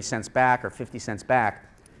gets 40 cents back or 50 cents back,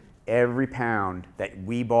 every pound that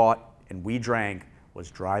we bought and we drank was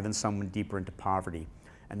driving someone deeper into poverty.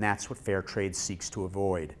 And that's what fair trade seeks to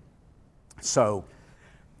avoid. So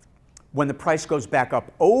when the price goes back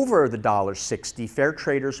up over the $1.60, fair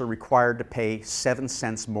traders are required to pay 7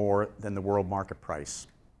 cents more than the world market price,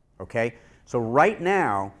 okay? So right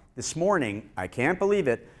now, this morning, I can't believe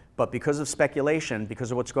it, but because of speculation,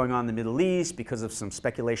 because of what's going on in the Middle East, because of some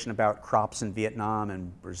speculation about crops in Vietnam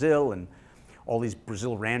and Brazil, and all these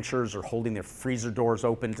Brazil ranchers are holding their freezer doors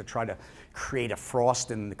open to try to create a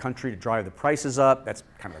frost in the country to drive the prices up. That's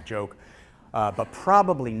kind of a joke, but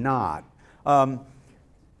probably not.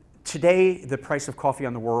 Today, the price of coffee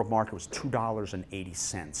on the world market was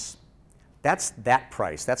 $2.80. That's that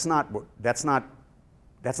price. That's not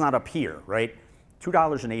up here, right?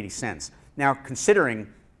 $2.80. Now,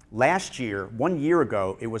 considering last year, 1 year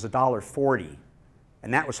ago, it was $1.40,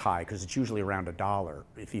 and that was high because it's usually around $1,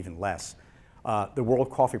 if even less. The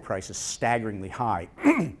world coffee price is staggeringly high.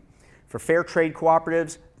 For fair trade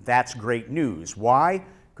cooperatives, that's great news. Why?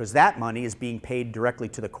 Because that money is being paid directly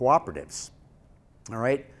to the cooperatives, all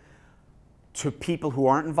right? To people who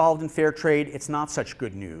aren't involved in fair trade, it's not such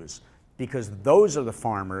good news, because those are the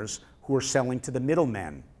farmers who are selling to the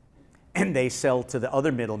middlemen. And they sell to the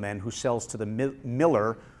other middleman, who sells to the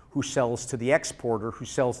miller, who sells to the exporter, who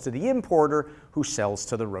sells to the importer, who sells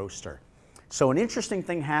to the roaster. So an interesting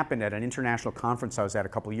thing happened at an international conference I was at a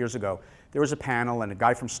couple of years ago. There was a panel, and a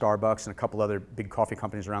guy from Starbucks and a couple other big coffee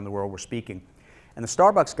companies around the world were speaking. And the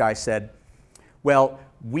Starbucks guy said, well,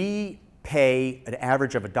 we pay an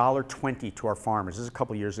average of $1.20 to our farmers. This is a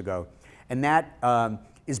couple of years ago. And that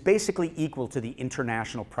is basically equal to the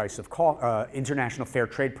international price of international fair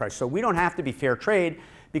trade price. So we don't have to be fair trade,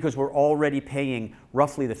 because we're already paying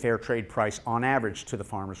roughly the fair trade price on average to the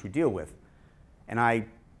farmers we deal with. And I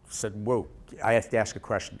said, whoa, I have to ask a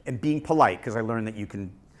question. And being polite, because I learned that you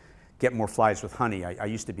can get more flies with honey. I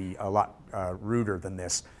used to be a lot ruder than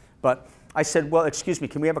this. But I said, well, excuse me,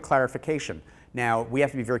 can we have a clarification? Now, we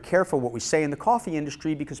have to be very careful what we say in the coffee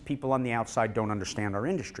industry, because people on the outside don't understand our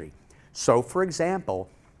industry. So, for example,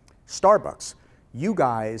 Starbucks, you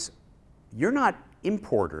guys, you're not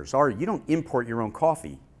importers, are you? You don't import your own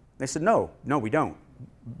coffee. They said, no, we don't.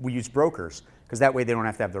 We use brokers, because that way they don't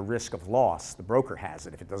have to have the risk of loss. The broker has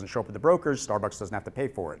it. If it doesn't show up with the brokers, Starbucks doesn't have to pay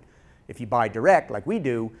for it. If you buy direct, like we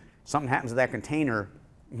do, something happens to that container,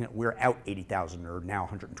 we're out $80,000 or now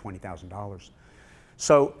 $120,000.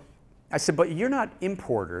 So I said, but you're not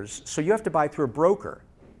importers, so you have to buy through a broker.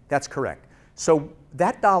 That's correct. So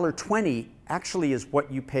that $1.20 actually is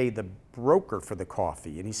what you pay the broker for the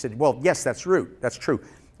coffee. And he said, well, yes, that's true.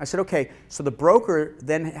 I said, okay, so the broker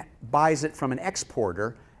then buys it from an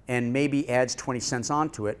exporter and maybe adds 20 cents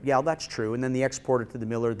onto it. Yeah, that's true. And then the exporter to the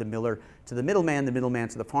miller to the middleman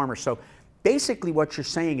to the farmer. So basically what you're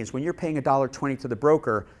saying is, when you're paying $1.20 to the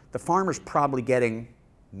broker, the farmer's probably getting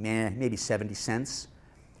maybe 70 cents.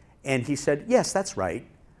 And he said, yes, that's right.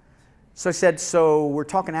 So I said, so we're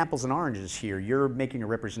talking apples and oranges here. You're making a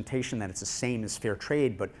representation that it's the same as fair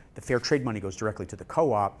trade, but the fair trade money goes directly to the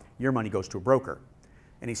co-op. Your money goes to a broker.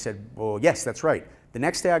 And he said, well, yes, that's right. The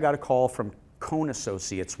next day I got a call from Cone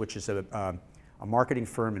Associates, which is a marketing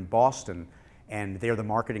firm in Boston, and they're the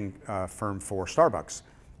marketing firm for Starbucks.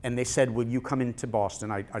 And they said, will you come into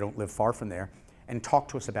Boston, I don't live far from there, and talk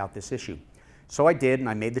to us about this issue. So I did, and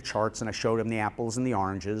I made the charts, and I showed them the apples and the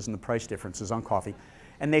oranges and the price differences on coffee.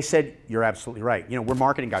 And they said, you're absolutely right. We're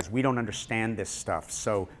marketing guys. We don't understand this stuff.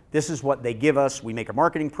 So this is what they give us. We make a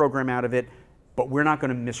marketing program out of it, but we're not going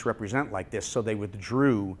to misrepresent like this. So they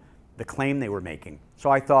withdrew the claim they were making.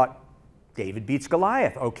 So I thought, David beats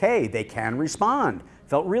Goliath. Okay, they can respond.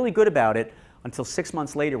 Felt really good about it until 6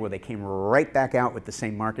 months later, where they came right back out with the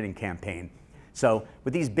same marketing campaign. So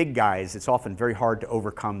with these big guys, it's often very hard to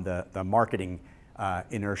overcome the marketing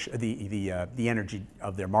inertia, the energy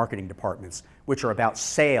of their marketing departments, which are about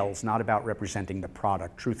sales, not about representing the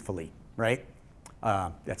product truthfully, right?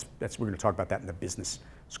 We're going to talk about that in the business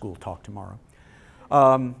school talk tomorrow.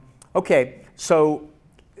 Okay, so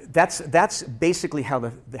that's basically how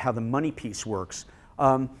the money piece works.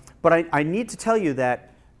 But I need to tell you that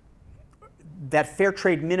fair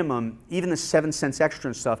trade minimum, even the 7 cents extra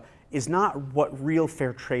and stuff, is not what real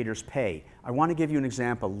fair traders pay. I want to give you an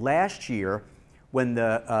example. Last year, when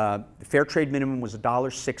the fair trade minimum was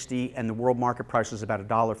 $1.60 and the world market price was about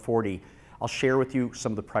 $1.40, I'll share with you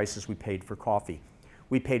some of the prices we paid for coffee.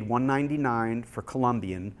 We paid $1.99 for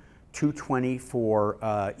Colombian, $2.20 for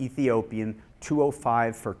Ethiopian,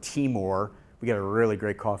 $2.05 for Timor. We got a really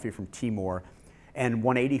great coffee from Timor, and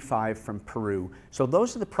 $1.85 from Peru. So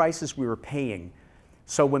those are the prices we were paying.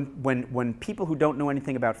 So when people who don't know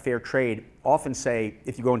anything about fair trade often say,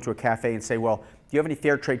 if you go into a cafe and say, well, do you have any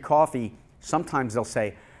fair trade coffee? Sometimes they'll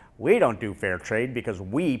say, we don't do fair trade because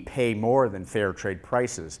we pay more than fair trade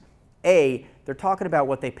prices. A, they're talking about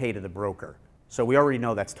what they pay to the broker. So we already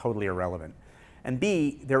know that's totally irrelevant. And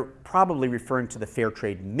B, they're probably referring to the fair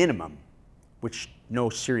trade minimum, which no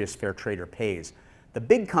serious fair trader pays. The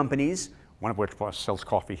big companies, one of which sells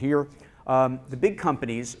coffee here, the big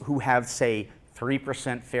companies who have, say,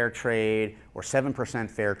 3% fair trade or 7%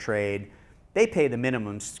 fair trade, they pay the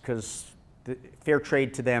minimums because the fair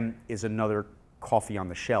trade to them is another coffee on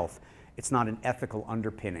the shelf. It's not an ethical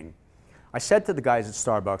underpinning. I said to the guys at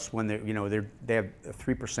Starbucks when they have a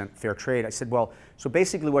 3% fair trade, I said, well, so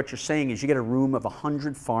basically what you're saying is you get a room of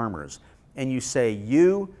 100 farmers and you say,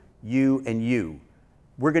 you, and you,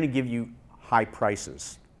 we're going to give you high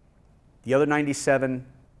prices. The other 97,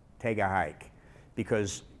 take a hike,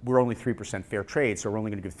 because we're only 3% fair trade, so we're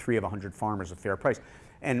only going to give 3 of 100 farmers a fair price.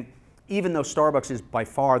 And even though Starbucks is by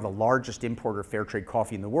far the largest importer of fair trade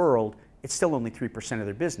coffee in the world, it's still only 3% of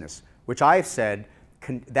their business, which I've said,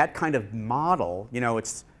 that kind of model,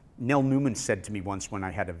 it's, Nell Newman said to me once when I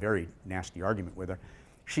had a very nasty argument with her,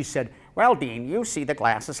 she said, well, Dean, you see the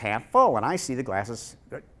glass is half full, and I see the glasses,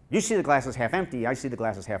 you see the glass is half empty, I see the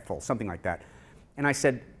glass is half full, something like that. And I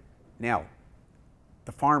said, Nell,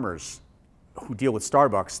 the farmers who deal with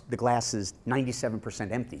Starbucks, the glass is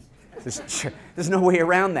 97% empty. There's no way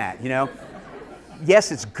around that,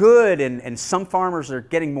 Yes, it's good, and some farmers are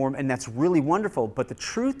getting more, and that's really wonderful, but the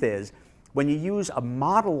truth is, when you use a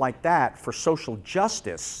model like that for social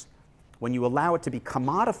justice, when you allow it to be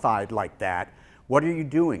commodified like that, what are you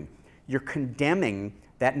doing? You're condemning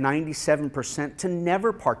that 97% to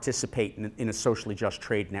never participate in a socially just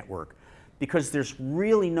trade network, because there's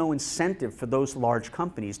really no incentive for those large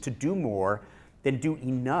companies to do more than do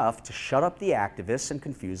enough to shut up the activists and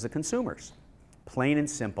confuse the consumers. Plain and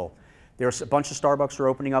simple. There's a bunch of Starbucks are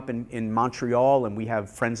opening up in Montreal, and we have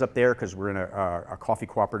friends up there because we're in a coffee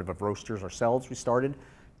cooperative of roasters ourselves. We started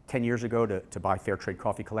 10 years ago to buy fair trade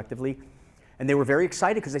coffee collectively. And they were very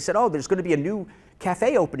excited because they said, oh, there's going to be a new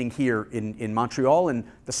cafe opening here in Montreal, and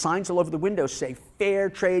the signs all over the windows say fair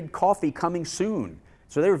trade coffee coming soon.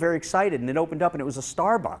 So they were very excited, and it opened up, and it was a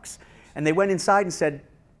Starbucks. And they went inside and said,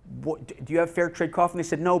 do you have fair trade coffee? And they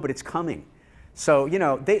said, no, but it's coming. So,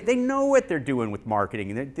 they know what they're doing with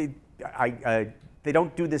marketing, and they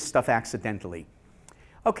don't do this stuff accidentally.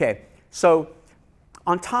 Okay, so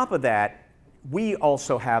on top of that, we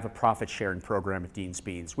also have a profit-sharing program at Dean's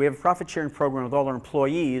Beans. We have a profit-sharing program with all our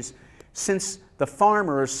employees. Since the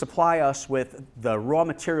farmers supply us with the raw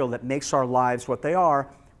material that makes our lives what they are,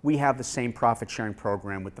 we have the same profit-sharing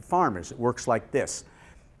program with the farmers. It works like this.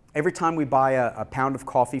 Every time we buy a pound of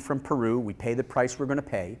coffee from Peru, we pay the price we're going to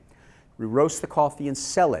pay. We roast the coffee and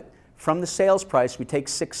sell it. From the sales price, we take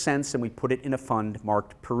 6 cents and we put it in a fund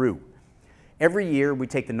marked Peru. Every year, we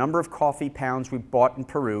take the number of coffee pounds we bought in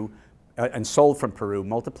Peru and sold from Peru,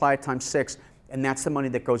 multiply it times 6, and that's the money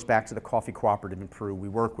that goes back to the coffee cooperative in Peru we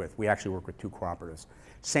work with. We actually work with 2 cooperatives.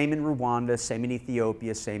 Same in Rwanda, same in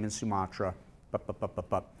Ethiopia, same in Sumatra.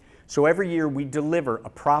 So every year, we deliver a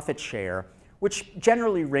profit share, which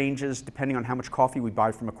generally ranges, depending on how much coffee we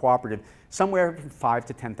buy from a cooperative, somewhere from $5,000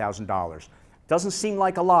 to $10,000. Doesn't seem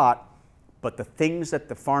like a lot, but the things that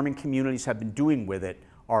the farming communities have been doing with it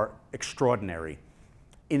are extraordinary.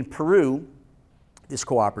 In Peru, this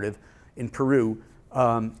cooperative, in Peru,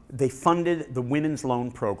 they funded the Women's Loan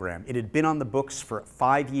Program. It had been on the books for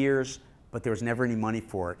 5 years, but there was never any money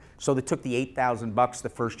for it. So they took the $8,000 the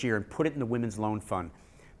first year and put it in the Women's Loan Fund.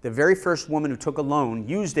 The very first woman who took a loan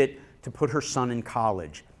used it to put her son in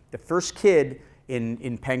college. The first kid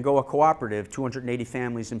in Pangoa Cooperative, 280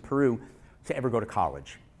 families in Peru, to ever go to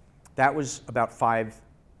college. That was about five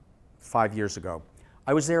years ago.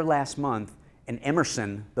 I was there last month, and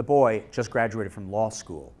Emerson, the boy, just graduated from law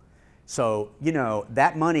school. So, you know,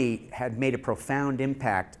 that money had made a profound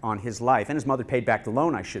impact on his life, and his mother paid back the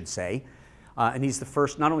loan, I should say. And he's the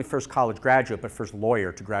first, not only first college graduate, but first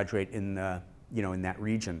lawyer to graduate in, you know, in that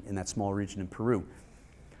region, in that small region in Peru.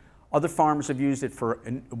 Other farmers have used it for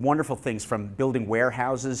wonderful things, from building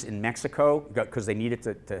warehouses in Mexico, because they need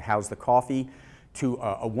it to house the coffee, to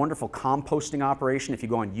a wonderful composting operation. If you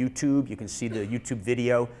go on YouTube, you can see the YouTube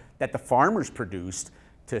video that the farmers produced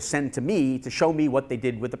to send to me to show me what they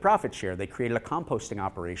did with the profit share. They created a composting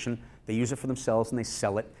operation, they use it for themselves, and they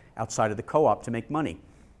sell it outside of the co-op to make money.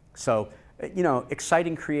 So, you know,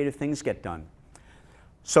 exciting, creative things get done.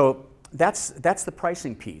 So that's the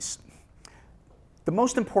pricing piece. The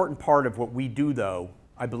most important part of what we do, though,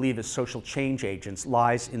 I believe, as social change agents,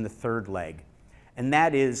 lies in the third leg, and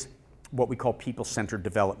that is what we call people-centered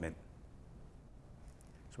development.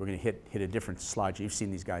 So we're going to hit a different slide. You've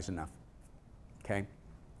seen these guys enough. Okay?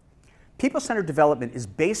 People-centered development is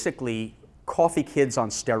basically Coffee Kids on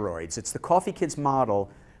steroids. It's the Coffee Kids model,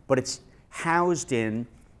 but it's housed in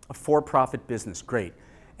a for-profit business. Great.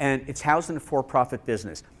 And it's housed in a for-profit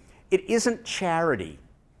business. It isn't charity.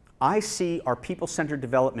 I see our people-centered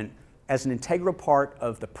development as an integral part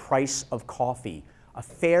of the price of coffee, a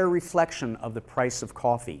fair reflection of the price of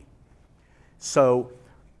coffee. So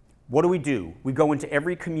what do? We go into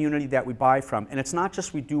every community that we buy from, and it's not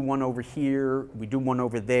just we do one over here, we do one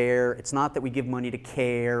over there. It's not that we give money to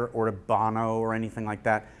CARE or to Bono or anything like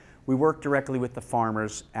that. We work directly with the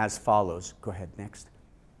farmers as follows. Go ahead, next.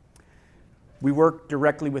 We work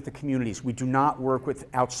directly with the communities. We do not work with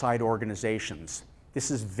outside organizations.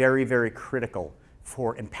 This is very, very critical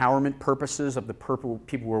for empowerment purposes of the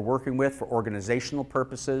people we're working with, for organizational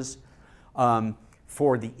purposes,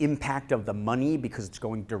 for the impact of the money, because it's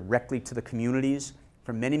going directly to the communities.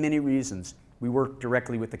 For many, many reasons, we work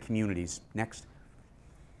directly with the communities. Next.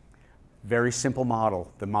 Very simple model,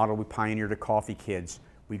 the model we pioneered at Coffee Kids.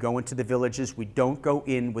 We go into the villages. We don't go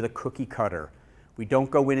in with a cookie cutter. We don't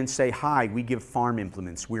go in and say, hi, we give farm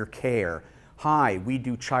implements, we're CARE. Hi, we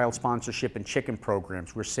do child sponsorship and chicken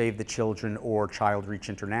programs, we're Save the Children or Child Reach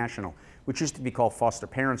International, which used to be called Foster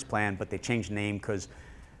Parents Plan, but they changed the name because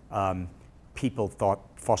people thought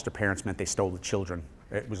foster parents meant they stole the children.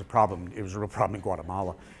 It was a problem. It was a real problem in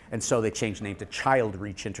Guatemala. And so they changed the name to Child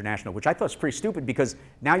Reach International, which I thought was pretty stupid because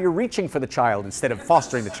now you're reaching for the child instead of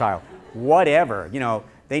fostering the child. Whatever, you know,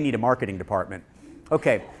 they need a marketing department.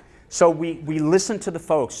 Okay, so we listen to the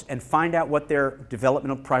folks and find out what their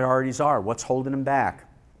developmental priorities are, what's holding them back.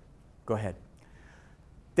 Go ahead.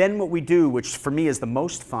 Then what we do, which for me is the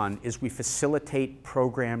most fun, is we facilitate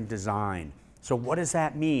program design. So what does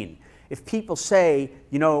that mean? If people say,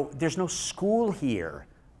 you know, there's no school here,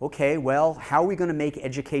 okay, well, how are we going to make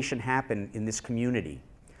education happen in this community?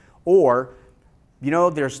 Or, you know,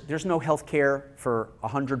 there's no health care for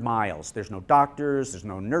 100 miles. There's no doctors, there's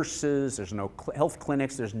no nurses, there's no health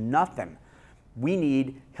clinics, there's nothing. We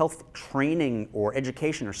need health training or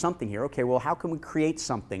education or something here. Okay, well, how can we create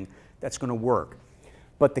something that's going to work?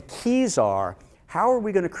 But the keys are, how are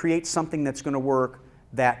we going to create something that's going to work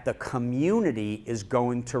that the community is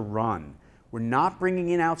going to run? We're not bringing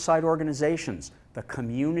in outside organizations. The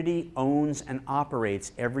community owns and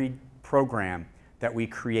operates every program that we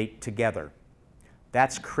create together.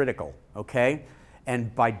 That's critical, okay?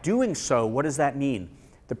 And by doing so, what does that mean?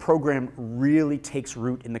 The program really takes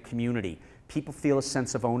root in the community. People feel a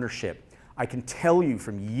sense of ownership. I can tell you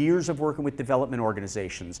from years of working with development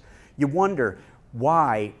organizations, you wonder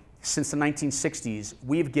why, since the 1960s,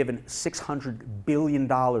 we've given $600 billion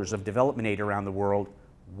of development aid around the world.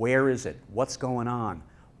 Where is it? What's going on?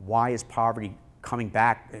 Why is poverty coming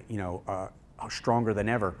back, you know, stronger than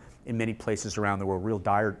ever in many places around the world, real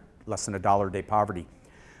dire, less than $1 a day poverty?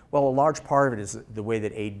 Well, a large part of it is the way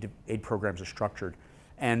that aid programs are structured.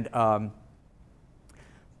 And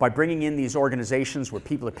by bringing in these organizations where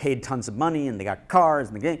people are paid tons of money and they got cars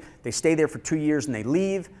and they stay there for 2 years and they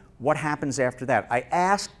leave, what happens after that? I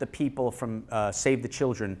asked the people from Save the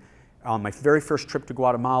Children on my very first trip to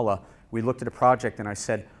Guatemala. We looked at a project and I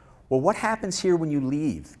said, well, what happens here when you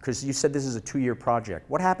leave? Because you said this is a 2-year project.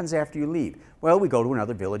 What happens after you leave? Well, we go to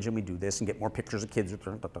another village and we do this and get more pictures of kids.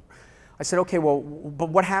 I said, okay, well, but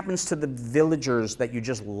what happens to the villagers that you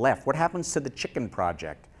just left? What happens to the chicken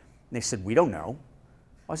project? And they said, we don't know.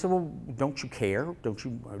 I said, well, don't you care? Don't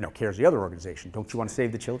you, no, CARE's the other organization. Don't you want to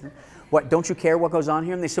save the children? What, don't you care what goes on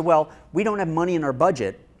here? And they said, well, we don't have money in our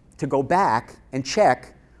budget to go back and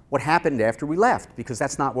check what happened after we left, because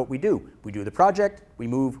that's not what we do. We do the project, we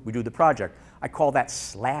move, we do the project. I call that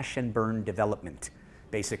slash and burn development,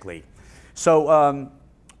 basically. So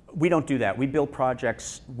We don't do that. We build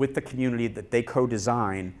projects with the community that they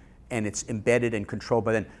co-design, and it's embedded and controlled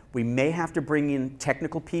by them. We may have to bring in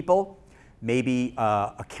technical people, maybe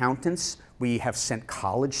accountants. We have sent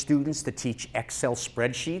college students to teach Excel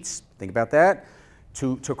spreadsheets, think about that,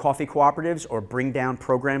 to coffee cooperatives, or bring down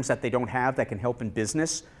programs that they don't have that can help in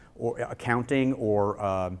business or accounting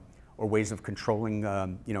or ways of controlling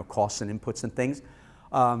costs and inputs and things.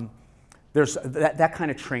 There's that kind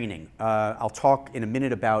of training. I'll talk in a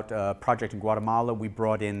minute about a project in Guatemala. We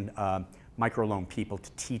brought in microloan people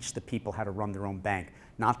to teach the people how to run their own bank.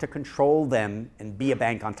 Not to control them and be a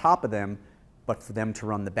bank on top of them, but for them to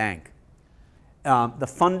run the bank. The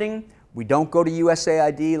funding, we don't go to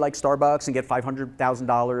USAID like Starbucks and get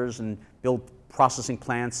 $500,000 and build processing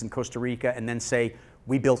plants in Costa Rica and then say,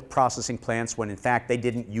 we built processing plants when in fact they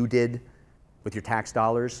didn't, you did with your tax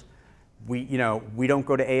dollars. We don't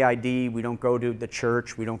go to AID, we don't go to the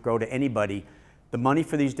church, we don't go to anybody. The money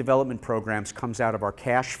for these development programs comes out of our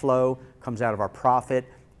cash flow, comes out of our profit,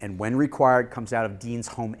 and when required, comes out of Dean's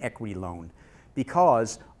home equity loan.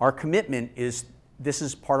 Because our commitment is, this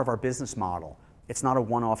is part of our business model. It's not a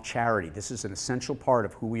one-off charity. This is an essential part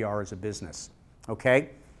of who we are as a business. Okay?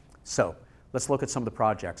 So, let's look at some of the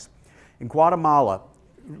projects. In Guatemala,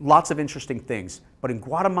 lots of interesting things, but in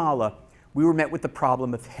Guatemala, we were met with the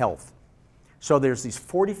problem of health. So there's these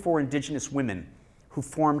 44 indigenous women who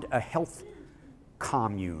formed a health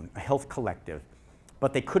commune, a health collective,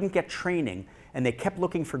 but they couldn't get training, and they kept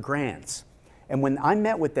looking for grants. And when I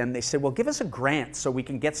met with them, they said, well, give us a grant so we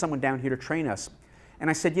can get someone down here to train us.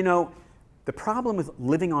 And I said, the problem with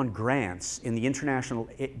living on grants in the international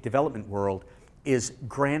development world is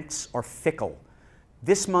grants are fickle.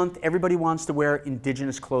 This month, everybody wants to wear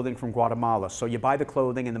indigenous clothing from Guatemala, so you buy the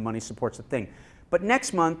clothing and the money supports the thing. But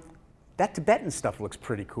next month, that Tibetan stuff looks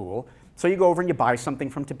pretty cool, so you go over and you buy something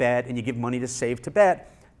from Tibet and you give money to save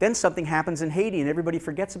Tibet. Then something happens in Haiti and everybody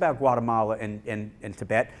forgets about Guatemala and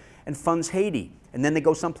Tibet and funds Haiti, and then they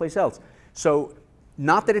go someplace else. So,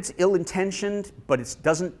 not that it's ill-intentioned, but it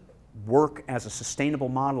doesn't work as a sustainable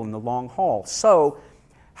model in the long haul. So,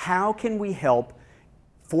 how can we help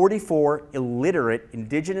 44 illiterate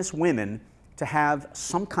indigenous women to have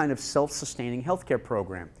some kind of self-sustaining healthcare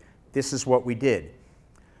program? This is what we did.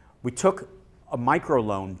 We took a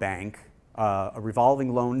microloan bank, a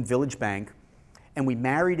revolving loan village bank, and we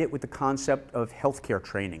married it with the concept of healthcare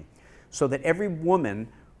training, so that every woman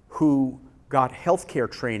who got healthcare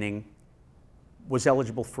training was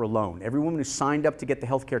eligible for a loan. Every woman who signed up to get the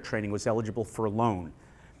healthcare training was eligible for a loan.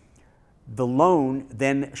 The loan,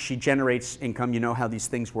 then she generates income. You know how these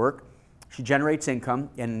things work. She generates income,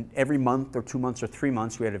 and every month or 2 months or 3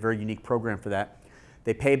 months, we had a very unique program for that,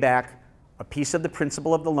 they pay back a piece of the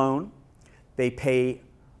principal of the loan. They pay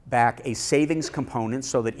back a savings component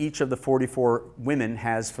so that each of the 44 women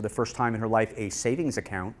has, for the first time in her life, a savings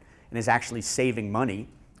account and is actually saving money.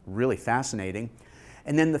 Really fascinating.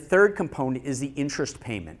 And then the third component is the interest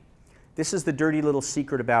payment. This is the dirty little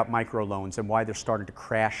secret about microloans and why they're starting to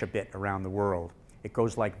crash a bit around the world. It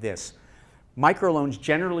goes like this. Microloans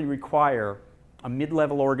generally require a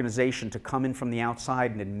mid-level organization to come in from the outside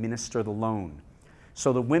and administer the loan.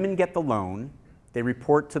 So the women get the loan, they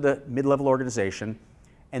report to the mid-level organization,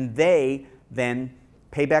 and they then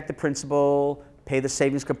pay back the principal, pay the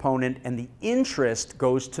savings component, and the interest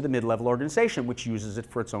goes to the mid-level organization, which uses it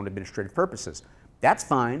for its own administrative purposes. That's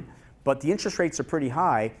fine, but the interest rates are pretty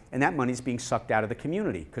high, and that money is being sucked out of the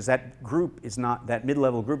community, because that group is not, that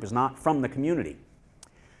mid-level group is not from the community.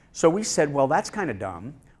 So we said, well, that's kind of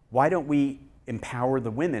dumb. Why don't we empower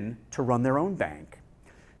the women to run their own bank?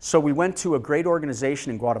 So we went to a great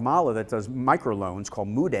organization in Guatemala that does microloans called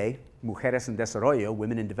MUDE, Mujeres en Desarrollo,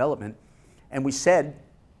 Women in Development, and we said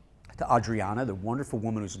to Adriana, the wonderful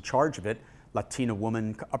woman who's in charge of it, Latina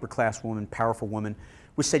woman, upper-class woman, powerful woman,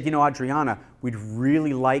 we said, Adriana, we'd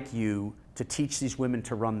really like you to teach these women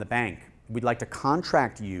to run the bank. We'd like to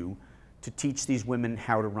contract you to teach these women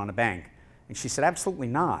how to run a bank. And she said, absolutely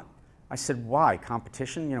not. I said, why?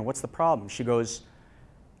 Competition? What's the problem? She goes,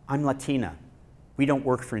 I'm Latina. We don't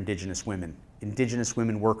work for indigenous women. Indigenous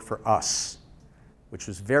women work for us, which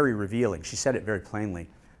was very revealing. She said it very plainly.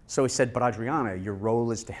 So we said, but Adriana, your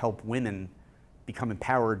role is to help women become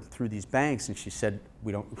empowered through these banks. And she said,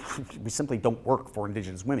 we simply don't work for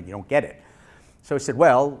indigenous women. You don't get it. So we said,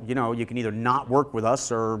 well, you can either not work with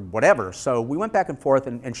us or whatever. So we went back and forth,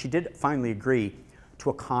 and she did finally agree to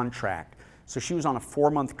a contract. So she was on a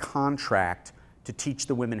 4-month contract to teach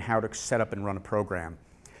the women how to set up and run a program.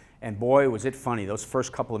 And boy, was it funny, those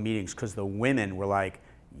first couple of meetings, because the women were like,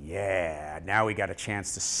 yeah, now we got a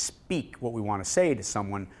chance to speak what we want to say to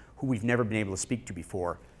someone who we've never been able to speak to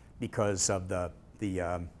before because of the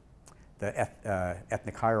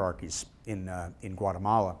ethnic hierarchies in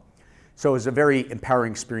Guatemala. So it was a very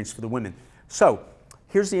empowering experience for the women. So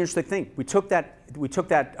here's the interesting thing. We took that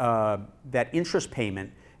interest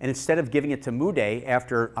payment, and instead of giving it to Mude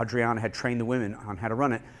after Adriana had trained the women on how to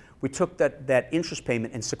run it, we took that interest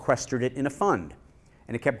payment and sequestered it in a fund.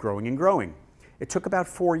 And it kept growing and growing. It took about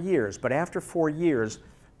 4 years, but after 4 years,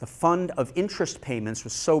 the fund of interest payments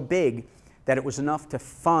was so big that it was enough to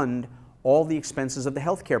fund all the expenses of the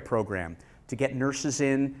healthcare program, to get nurses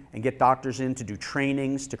in and get doctors in to do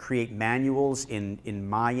trainings, to create manuals in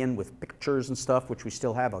Mayan with pictures and stuff, which we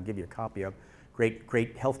still have. I'll give you a copy of.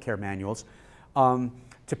 Great healthcare manuals.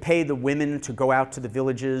 To pay the women to go out to the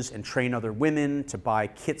villages and train other women, to buy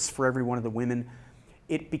kits for every one of the women.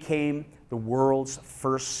 It became the world's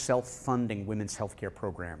first self-funding women's healthcare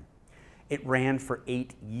program. It ran for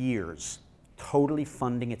 8 years, totally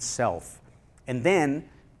funding itself. And then,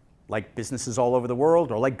 like businesses all over the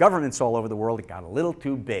world, or like governments all over the world, it got a little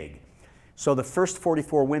too big. So the first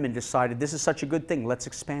 44 women decided, this is such a good thing, let's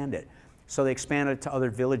expand it. So they expanded it to other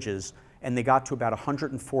villages, and they got to about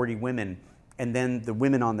 140 women. And then the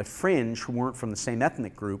women on the fringe, who weren't from the same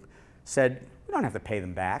ethnic group, said, we don't have to pay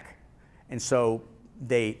them back. And so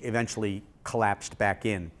they eventually collapsed back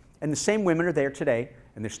in. And the same women are there today,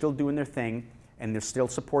 and they're still doing their thing, and they're still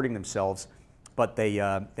supporting themselves, but they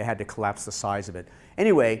had to collapse the size of it.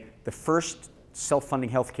 Anyway, the first self-funding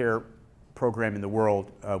healthcare program in the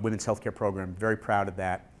world, women's healthcare program, very proud of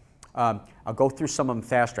that. I'll go through some of them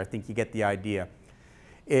faster. I think you get the idea.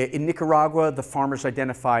 In Nicaragua, the farmers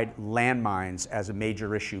identified landmines as a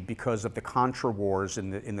major issue because of the Contra wars in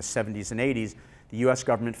the 70s and 80s. The US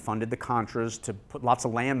government funded the Contras to put lots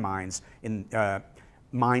of landmines in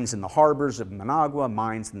mines in the harbors of Managua,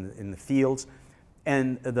 mines in the fields.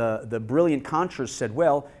 And the brilliant Contras said,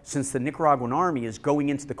 well, since the Nicaraguan army is going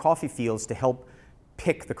into the coffee fields to help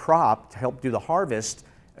pick the crop, to help do the harvest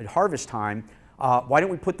at harvest time, why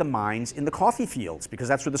don't we put the mines in the coffee fields? Because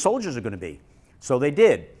that's where the soldiers are going to be. So they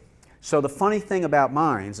did. So the funny thing about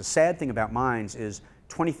mines, the sad thing about mines is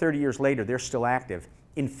 20, 30 years later, they're still active.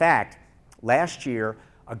 In fact, last year,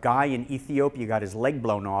 a guy in Ethiopia got his leg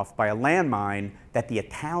blown off by a landmine that the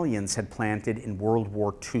Italians had planted in World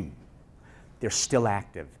War II. They're still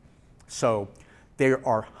active. So there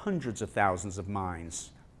are hundreds of thousands of mines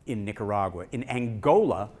in Nicaragua. In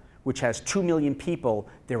Angola, which has 2 million people,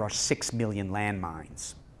 there are 6 million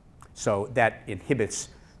landmines. So that inhibits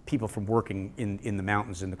people from working in the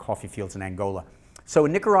mountains, in the coffee fields in Angola. So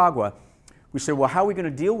in Nicaragua, we said, well, how are we going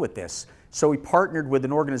to deal with this? So we partnered with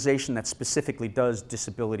an organization that specifically does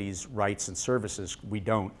disabilities rights and services. We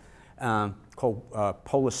don't. Called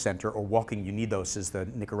Polis Center, or Walking Unidos is the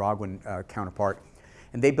Nicaraguan counterpart.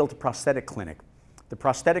 And they built a prosthetic clinic. The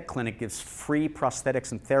prosthetic clinic gives free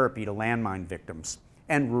prosthetics and therapy to landmine victims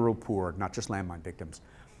and rural poor, not just landmine victims.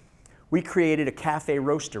 We created a cafe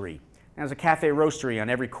roastery. There's a cafe roastery on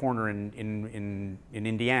every corner in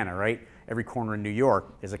Indiana, right? Every corner in New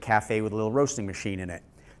York is a cafe with a little roasting machine in it.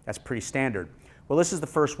 That's pretty standard. Well, this is the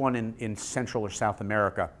first one in Central or South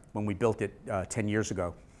America when we built it 10 years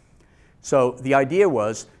ago. So the idea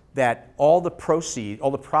was that all the proceeds,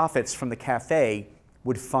 all the profits from the cafe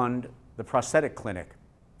would fund the prosthetic clinic.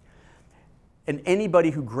 And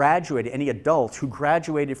anybody who graduated, any adult who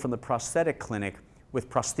graduated from the prosthetic clinic with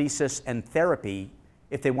prosthesis and therapy,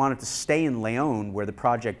 if they wanted to stay in León, where the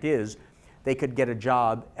project is, they could get a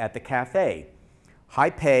job at the cafe. High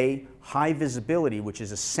pay, high visibility, which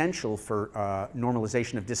is essential for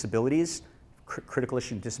normalization of disabilities, critical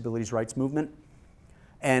issue disabilities rights movement.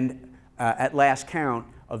 And at last count,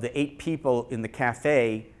 of the 8 people in the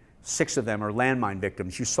cafe, 6 of them are landmine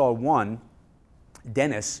victims. You saw one,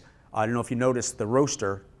 Dennis. I don't know if you noticed the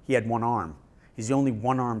roaster, he had one arm. He's the only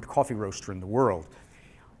one-armed coffee roaster in the world.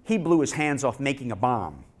 He blew his hands off making a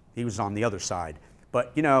bomb. He was on the other side.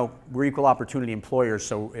 But, you know, we're equal opportunity employers,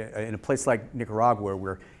 so in a place like Nicaragua,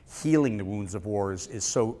 where healing the wounds of war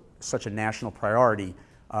is such a national priority,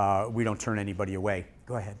 we don't turn anybody away.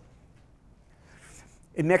 Go ahead.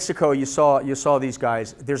 In Mexico, you saw these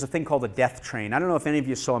guys. There's a thing called the death train. I don't know if any of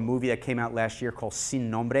you saw a movie that came out last year called Sin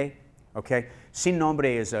Nombre. Okay? Sin Nombre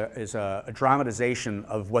is a dramatization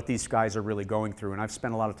of what these guys are really going through, and I've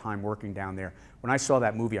spent a lot of time working down there. When I saw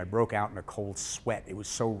that movie, I broke out in a cold sweat. It was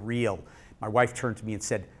so real. My wife turned to me and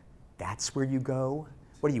said, "That's where you go?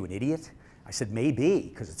 What are you, an idiot?" I said, "Maybe,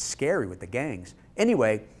 because it's scary with the gangs."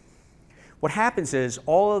 Anyway, what happens is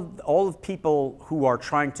all of people who are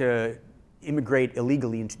trying to immigrate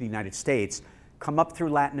illegally into the United States come up through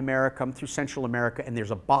Latin America, come through Central America, and there's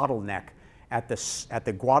a bottleneck at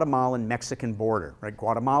the Guatemalan-Mexican border, right?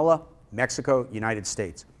 Guatemala, Mexico, United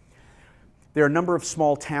States. There are a number of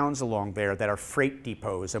small towns along there that are freight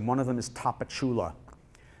depots, and one of them is Tapachula.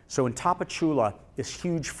 So in Tapachula, this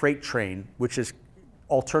huge freight train, which is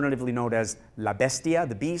alternatively known as La Bestia,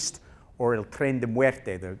 the Beast, or El Tren de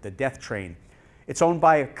Muerte, the death train. It's owned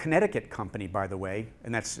by a Connecticut company, by the way,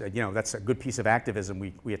 and that's, that's a good piece of activism.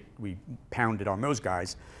 We pounded on those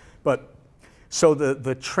guys. But so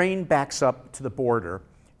the train backs up to the border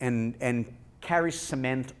and carries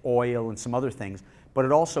cement, oil, and some other things, but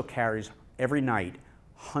it also carries every night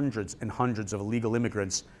hundreds and hundreds of illegal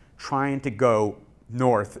immigrants trying to go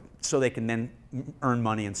north so they can then earn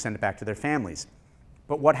money and send it back to their families.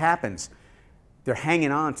 But what happens? They're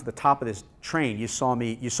hanging on to the top of this train. You saw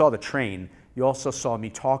the train. You also saw me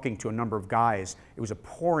talking to a number of guys. It was a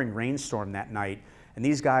pouring rainstorm that night, and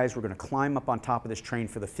these guys were going to climb up on top of this train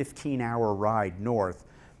for the 15-hour ride north.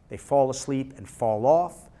 They fall asleep and fall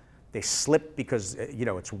off. They slip because,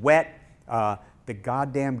 it's wet. The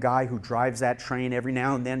goddamn guy who drives that train every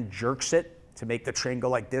now and then jerks it to make the train go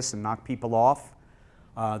like this and knock people off.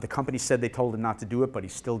 The company said they told him not to do it, but he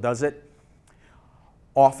still does it.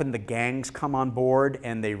 Often the gangs come on board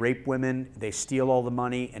and they rape women, they steal all the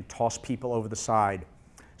money and toss people over the side.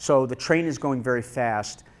 So the train is going very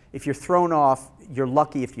fast. If you're thrown off, you're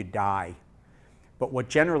lucky if you die. But what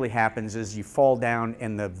generally happens is you fall down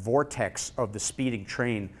and the vortex of the speeding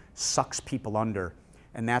train sucks people under,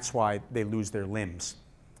 and that's why they lose their limbs.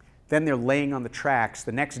 Then they're laying on the tracks.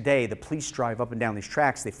 The next day, the police drive up and down these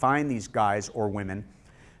tracks. They find these guys or women.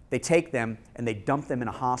 They take them and they dump them in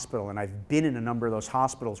a hospital, and I've been in a number of those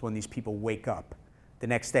hospitals when these people wake up the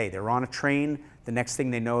next day. They're on a train. The next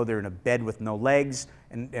thing they know, they're in a bed with no legs,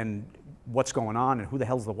 and what's going on, and who the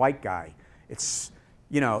hell's the white guy? It's,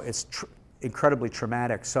 incredibly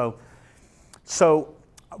traumatic. So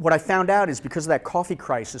what I found out is because of that coffee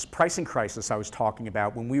crisis, pricing crisis I was talking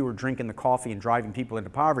about, when we were drinking the coffee and driving people into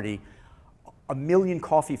poverty, 1 million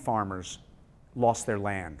coffee farmers lost their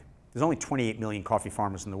land. There's only 28 million coffee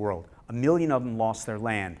farmers in the world. 1 million of them lost their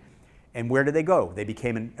land. And where did they go? They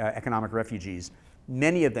became economic refugees.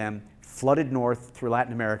 Many of them flooded north through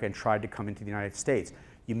Latin America and tried to come into the United States.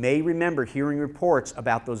 You may remember hearing reports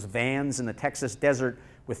about those vans in the Texas desert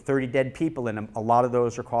with 30 dead people in them. A lot of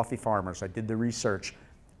those are coffee farmers. I did the research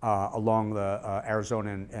along the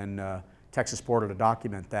Arizona and Texas border to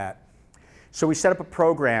document that. So we set up a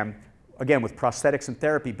program, again, with prosthetics and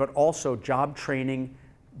therapy, but also job training,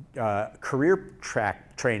 career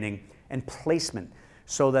track training, and placement,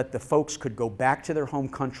 so that the folks could go back to their home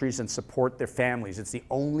countries and support their families. It's the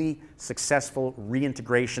only successful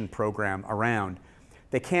reintegration program around.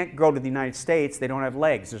 They can't go to the United States. They don't have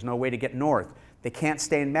legs. There's no way to get north. They can't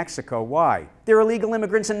stay in Mexico. Why? They're illegal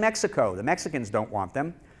immigrants in Mexico. The Mexicans don't want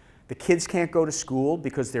them. The kids can't go to school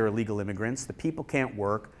because they're illegal immigrants. The people can't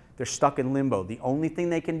work. They're stuck in limbo. The only thing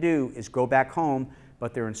they can do is go back home,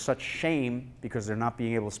 but they're in such shame because they're not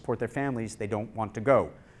being able to support their families, they don't want to go.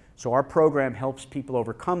 So our program helps people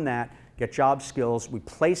overcome that, get job skills, we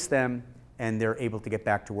place them, and they're able to get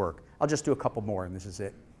back to work. I'll just do a couple more, and this is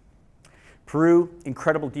it. Peru,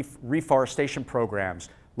 incredible reforestation programs,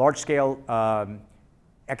 large-scale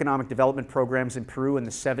economic development programs in Peru in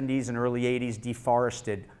the 70s and early 80s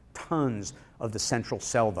deforested tons of the central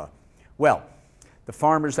selva. Well, the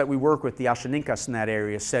farmers that we work with, the Ashaninkas in that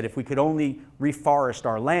area, said if we could only reforest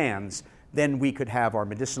our lands, then we could have our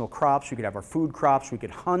medicinal crops, we could have our food crops, we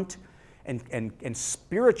could hunt, and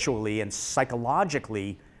spiritually and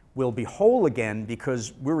psychologically we'll be whole again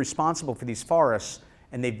because we're responsible for these forests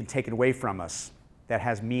and they've been taken away from us. That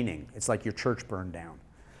has meaning. It's like your church burned down.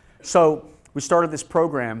 So we started this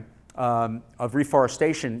program of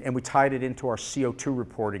reforestation, and we tied it into our CO2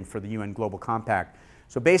 reporting for the UN Global Compact.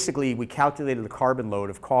 So basically, we calculated the carbon load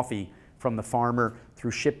of coffee from the farmer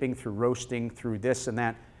through shipping, through roasting, through this and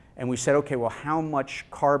that. And we said, okay, well, how much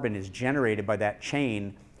carbon is generated by that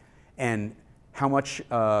chain, and how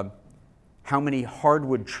many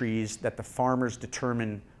hardwood trees that the farmers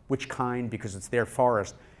determine which kind, because it's their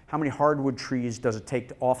forest, how many hardwood trees does it take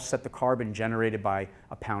to offset the carbon generated by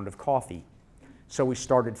a pound of coffee? So we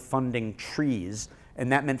started funding trees,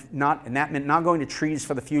 and that meant not going to Trees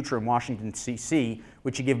for the Future in Washington, D.C.,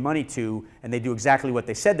 which you give money to, and they do exactly what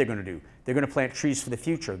they said they're going to do. They're going to plant trees for the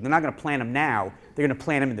future. They're not going to plant them now. They're going to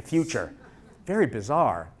plant them in the future. Very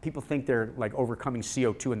bizarre. People think they're like overcoming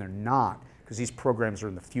CO2, and they're not, because these programs are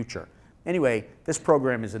in the future. Anyway, this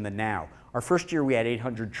program is in the now. Our first year, we had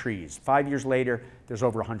 800 trees. 5 years later, there's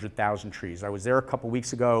over 100,000 trees. I was there a couple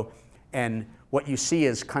weeks ago, and what you see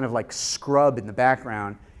is kind of like scrub in the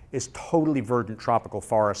background is totally verdant tropical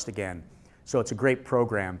forest again. So it's a great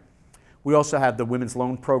program. We also have the women's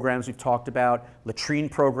loan programs we've talked about, latrine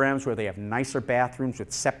programs where they have nicer bathrooms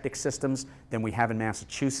with septic systems than we have in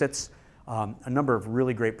Massachusetts. A number of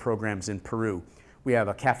really great programs in Peru. We have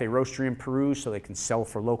a cafe roastery in Peru so they can sell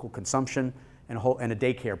for local consumption, and a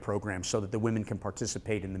daycare program so that the women can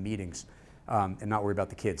participate in the meetings and not worry about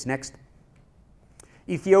the kids. Next.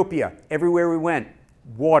 Ethiopia, everywhere we went,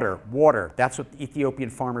 water, water. That's what the Ethiopian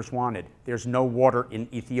farmers wanted. There's no water in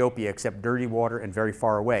Ethiopia except dirty water and very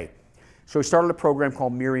far away. So we started a program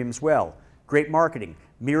called Miriam's Well. Great marketing.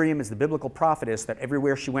 Miriam is the biblical prophetess that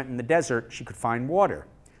everywhere she went in the desert, she could find water.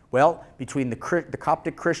 Well, between the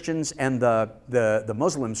Coptic Christians and the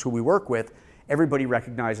Muslims who we work with, everybody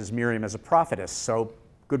recognizes Miriam as a prophetess, so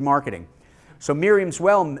good marketing. So Miriam's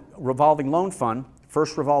Well revolving loan fund,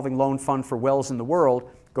 first revolving loan fund for wells in the world,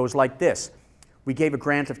 goes like this. We gave a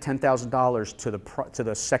grant of $10,000 to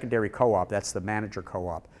the secondary co-op, that's the manager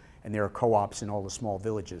co-op, and there are co-ops in all the small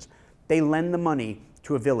villages. They lend the money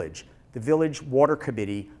to a village. The village water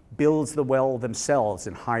committee builds the well themselves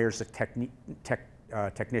and hires the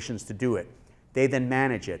technicians to do it. They then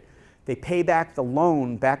manage it. They pay back the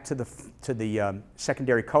loan back to the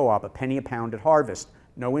secondary co-op, a penny a pound at harvest,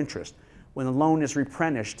 no interest. When the loan is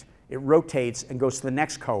replenished, it rotates and goes to the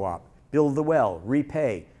next co-op, build the well,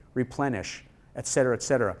 repay, replenish, et cetera, et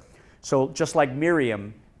cetera. So just like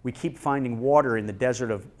Miriam, we keep finding water in the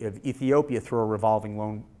desert of Ethiopia through a revolving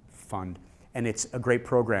loan fund, and it's a great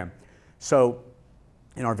program. So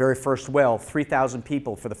in our very first well, 3,000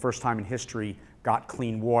 people for the first time in history got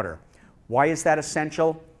clean water. Why is that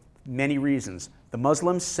essential? Many reasons. The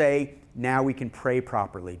Muslims say now we can pray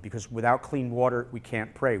properly because without clean water we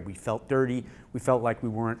can't pray. We felt dirty. We felt like we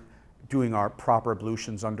weren't doing our proper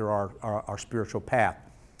ablutions under our spiritual path.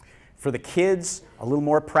 For the kids, a little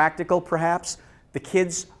more practical perhaps, the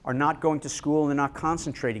kids are not going to school and they're not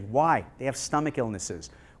concentrating. Why? They have stomach illnesses.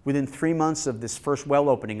 Within 3 months of this first well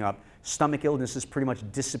opening up, stomach illnesses pretty much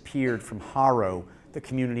disappeared from Haro, the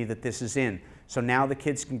community that this is in. So now the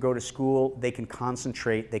kids can go to school, they can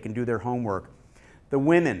concentrate, they can do their homework. The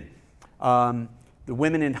women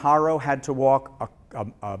in Haro had to walk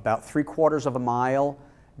about 3/4 of a mile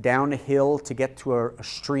down a hill to get to a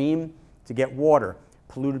stream to get water,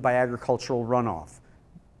 polluted by agricultural runoff,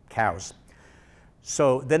 cows.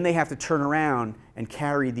 So then they have to turn around and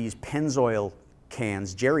carry these Pennzoil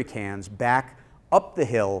cans, jerry cans, back up the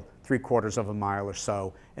hill 3/4 of a mile or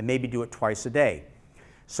so, and maybe do it twice a day.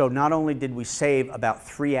 So not only did we save about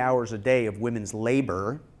 3 hours a day of women's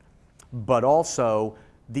labor, but also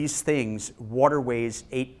these things, water weighs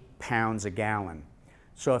 8 pounds a gallon.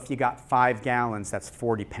 So if you got 5 gallons, that's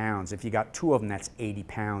 40 pounds. If you got 2 of them, that's 80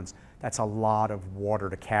 pounds. That's a lot of water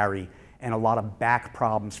to carry and a lot of back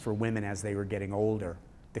problems for women as they were getting older,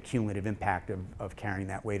 the cumulative impact of carrying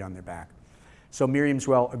that weight on their back. So Miriam's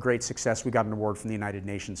Well, a great success. We got an award from the United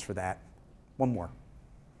Nations for that. One more.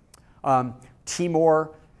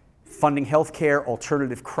 Timor, funding healthcare,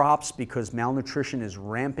 alternative crops because malnutrition is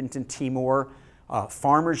rampant in Timor.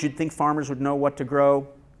 Farmers, you'd think farmers would know what to grow.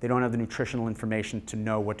 They don't have the nutritional information to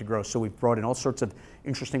know what to grow. So we've brought in all sorts of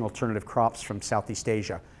interesting alternative crops from Southeast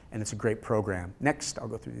Asia, and it's a great program. Next, I'll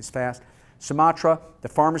go through these fast. Sumatra, the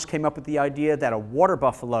farmers came up with the idea that a water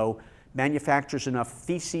buffalo manufactures enough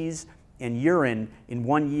feces and urine in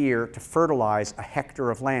 1 year to fertilize a hectare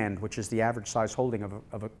of land, which is the average size holding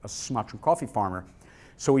of a Sumatran coffee farmer.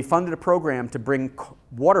 So we funded a program to bring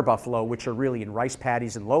water buffalo, which are really in rice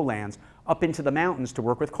paddies and lowlands, up into the mountains to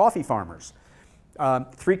work with coffee farmers.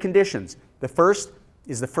 3 conditions. The first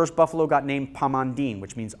is the first buffalo got named Pamandin,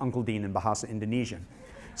 which means Uncle Dean in Bahasa Indonesian.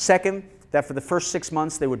 Second, that for the first 6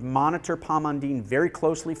 months they would monitor Pamandin very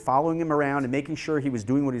closely, following him around and making sure he was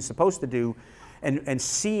doing what he was supposed to do, and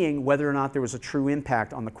seeing whether or not there was a true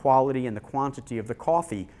impact on the quality and the quantity of the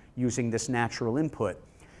coffee using this natural input.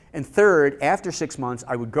 And third, after 6 months,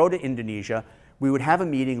 I would go to Indonesia, we would have a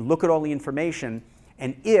meeting, look at all the information,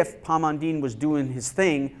 and if Pamandin was doing his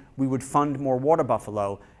thing, we would fund more water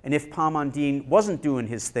buffalo, and if Pamandin wasn't doing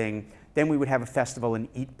his thing, then we would have a festival and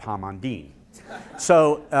eat Pamandin.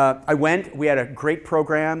 So I went, we had a great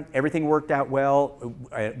program, everything worked out well,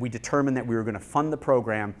 we determined that we were going to fund the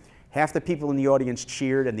program. Half the people in the audience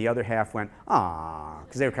cheered and the other half went, ah,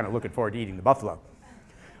 because they were kind of looking forward to eating the buffalo.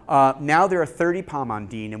 Now there are 30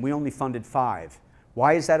 Pamandin and we only funded 5.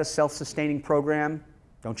 Why is that a self-sustaining program?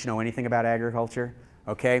 Don't you know anything about agriculture?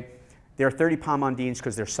 Okay. There are 30 Pamandins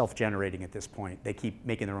because they're self-generating at this point. They keep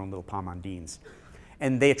making their own little Pamandins.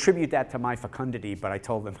 And they attribute that to my fecundity, but I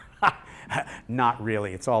told them, not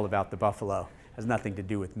really. It's all about the buffalo. It has nothing to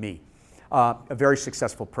do with me. A very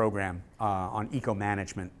successful program on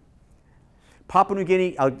eco-management. Papua New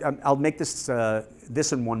Guinea, I'll make this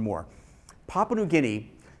in one more. Papua New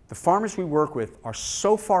Guinea, the farmers we work with are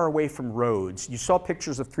so far away from roads. You saw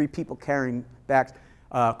pictures of 3 people carrying bags,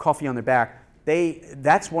 coffee on their back.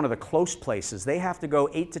 That's one of the close places. They have to go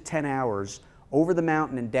 8 to 10 hours over the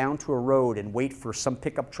mountain and down to a road and wait for some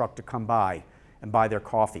pickup truck to come by and buy their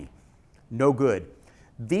coffee. No good.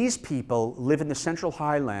 These people live in the Central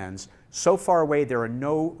Highlands, so far away there are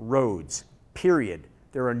no roads, period.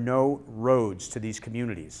 There are no roads to these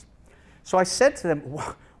communities. So I said to them,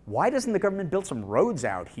 why doesn't the government build some roads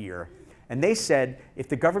out here? And they said, if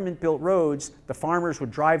the government built roads, the farmers would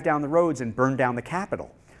drive down the roads and burn down the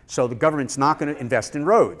capital. So the government's not going to invest in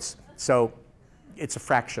roads. So it's a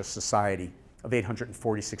fractious society of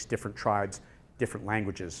 846 different tribes, different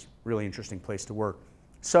languages. Really interesting place to work.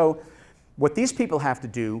 So what these people have to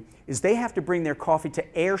do is they have to bring their coffee to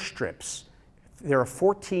airstrips. There are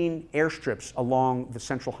 14 airstrips along the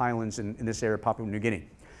Central Highlands in this area of Papua New Guinea.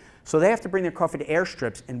 So they have to bring their coffee to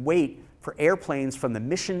airstrips and wait for airplanes from the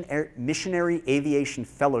Missionary Aviation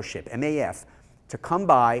Fellowship, MAF, to come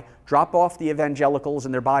by, drop off the evangelicals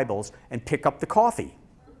and their Bibles, and pick up the coffee.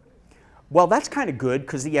 Well, that's kind of good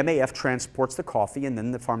because the MAF transports the coffee and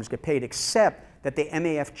then the farmers get paid, except that the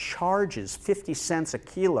MAF charges 50 cents a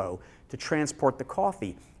kilo to transport the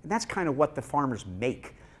coffee. And that's kind of what the farmers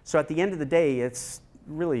make. So at the end of the day, it's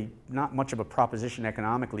really not much of a proposition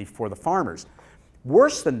economically for the farmers.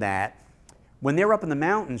 Worse than that, when they're up in the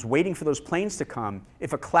mountains waiting for those planes to come,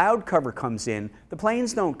 if a cloud cover comes in, the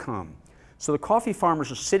planes don't come. So the coffee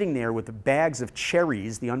farmers are sitting there with the bags of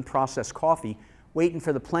cherries, the unprocessed coffee, waiting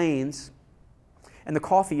for the planes. And the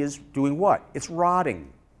coffee is doing what? It's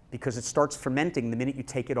rotting because it starts fermenting the minute you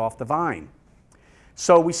take it off the vine.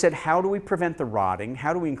 So we said, how do we prevent the rotting?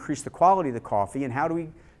 How do we increase the quality of the coffee? And how do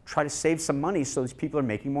we try to save some money so these people are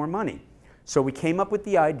making more money? So we came up with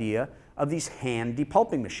the idea of these hand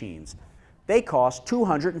depulping machines. They cost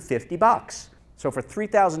 $250. So for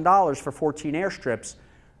 $3,000 for 14 airstrips,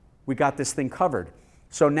 we got this thing covered.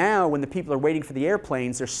 So now when the people are waiting for the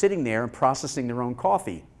airplanes, they're sitting there and processing their own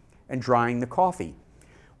coffee and drying the coffee.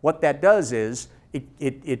 What that does is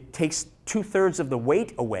it takes 2/3 of the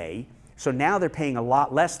weight away. So now they're paying a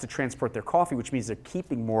lot less to transport their coffee, which means they're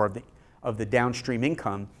keeping more of the downstream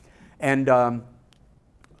income. And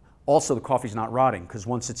also the coffee's not rotting because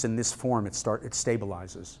once it's in this form, it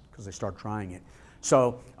stabilizes because they start drying it.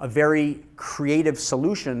 So a very creative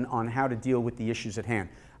solution on how to deal with the issues at hand.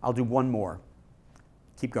 I'll do one more.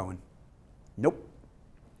 Keep going. Nope.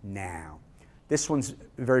 Now. This one's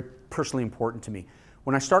very personally important to me.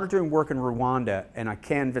 When I started doing work in Rwanda and I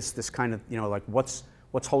canvassed this kind of, like what's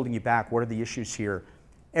holding you back? What are the issues here?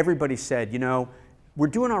 Everybody said, we're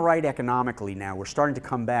doing all right economically now. We're starting to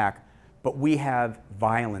come back, but we have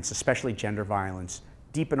violence, especially gender violence,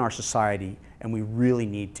 deep in our society, and we really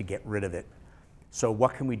need to get rid of it. So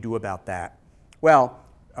what can we do about that? Well,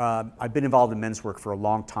 I've been involved in men's work for a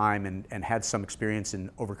long time and had some experience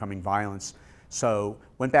in overcoming violence. So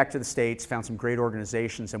went back to the States, found some great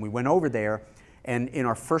organizations, and we went over there. And in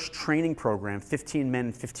our first training program, 15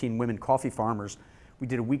 men, 15 women coffee farmers, we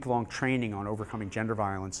did a week-long training on overcoming gender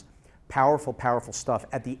violence. Powerful, powerful stuff.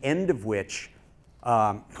 At the end of which,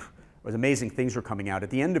 it was amazing things were coming out. At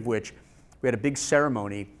the end of which, we had a big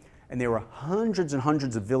ceremony, and there were hundreds and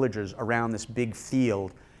hundreds of villagers around this big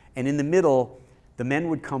field. And in the middle, the men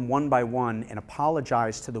would come one by one and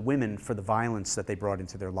apologize to the women for the violence that they brought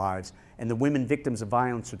into their lives. And the women victims of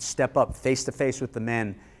violence would step up face to face with the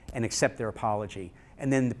men and accept their apology.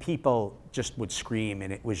 And then the people just would scream,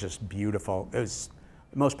 and it was just beautiful. It was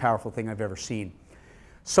the most powerful thing I've ever seen.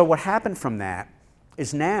 So what happened from that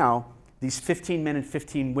is now these 15 men and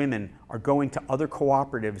 15 women are going to other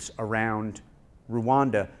cooperatives around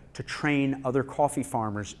Rwanda to train other coffee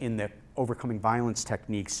farmers in the overcoming violence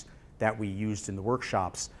techniques that we used in the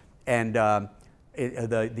workshops. And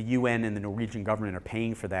the UN and the Norwegian government are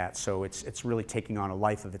paying for that, so it's really taking on a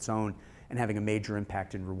life of its own and having a major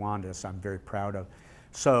impact in Rwanda, so I'm very proud of.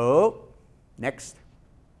 So, next.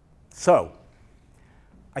 So,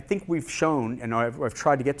 I think we've shown, and I've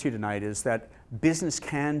tried to get to tonight, is that business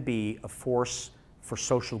can be a force for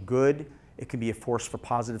social good, it can be a force for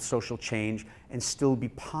positive social change, and still be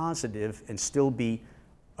positive and still be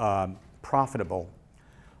profitable.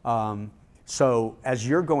 So as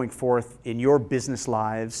you're going forth in your business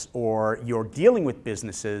lives or you're dealing with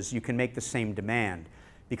businesses, you can make the same demand,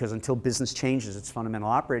 because until business changes its fundamental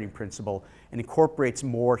operating principle and incorporates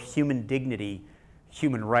more human dignity,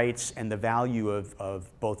 human rights, and the value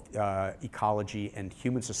of both ecology and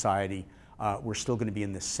human society, we're still going to be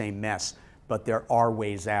in this same mess. But there are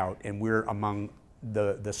ways out, and we're among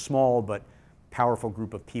the small but powerful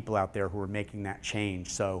group of people out there who are making that change.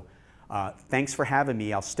 So Thanks for having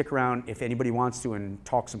me. I'll stick around if anybody wants to and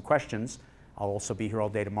talk some questions. I'll also be here all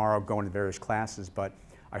day tomorrow going to various classes, but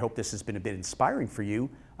I hope this has been a bit inspiring for you,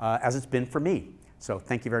 as it's been for me. So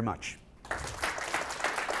thank you very much.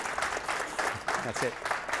 That's it.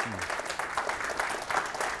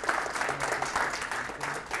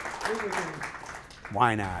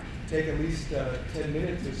 Why not? Take at least 10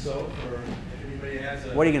 minutes or so for if anybody has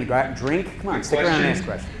a... What are you going to go out and drink? Come on, stick around and ask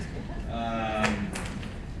questions.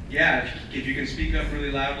 Yeah, if you can speak up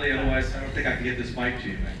really loudly, otherwise I don't think I can get this mic to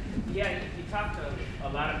you. Yeah, you talked a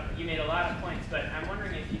lot of, you made a lot of points, but I'm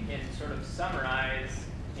wondering if you can sort of summarize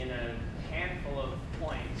in a handful of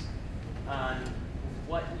points on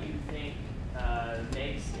what you think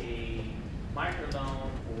makes a microloan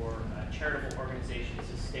or a charitable organization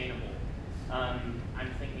sustainable. I'm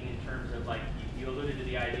thinking in terms of, like, you alluded to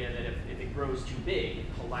the idea that if it grows too big, it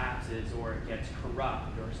collapses or it gets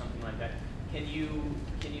corrupt or something like that. Can you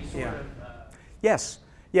sort of... Yes.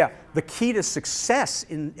 Yeah. The key to success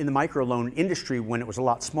in the microloan industry when it was a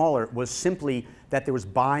lot smaller was simply that there was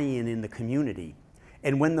buy-in in the community.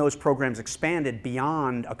 And when those programs expanded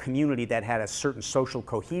beyond a community that had a certain social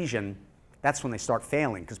cohesion, that's when they start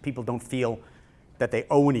failing, because people don't feel that they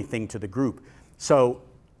owe anything to the group. So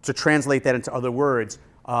to translate that into other words,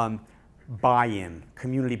 buy-in,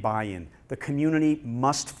 community buy-in. The community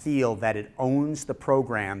must feel that it owns the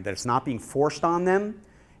program, that it's not being forced on them,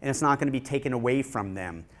 and it's not going to be taken away from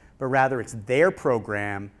them, but rather it's their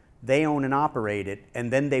program, they own and operate it, and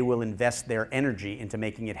then they will invest their energy into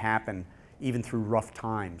making it happen, even through rough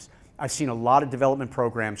times. I've seen a lot of development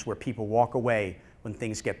programs where people walk away when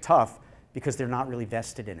things get tough because they're not really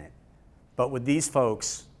vested in it. But with these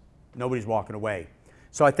folks, nobody's walking away.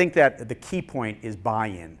 So I think that the key point is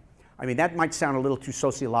buy-in. I mean, that might sound a little too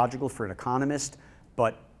sociological for an economist,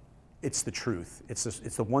 but it's the truth. It's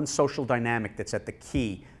the one social dynamic that's at the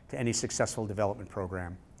key to any successful development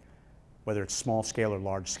program, whether it's small scale or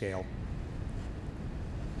large scale.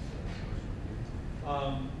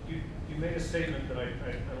 You made a statement that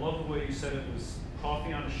I love the way you said it was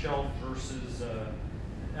coffee on a shelf versus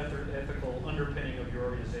ethical underpinning of your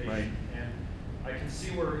organization. Right. And I can see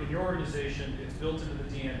where in your organization it's built into the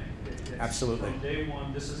DNA. It's Absolutely. From day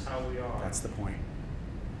one, this is how we are. That's the point.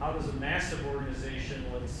 How does a massive organization,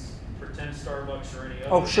 let's pretend Starbucks or any other...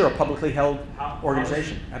 Oh, sure, a publicly held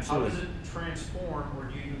organization. Absolutely. Absolutely. How does it transform, or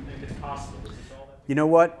do you even think it's possible? Is this all that You know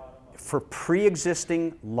what? For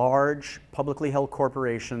pre-existing large publicly held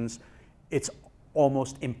corporations, it's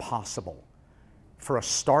almost impossible. For a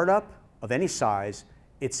startup of any size,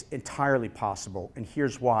 it's entirely possible, and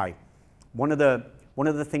here's why. One of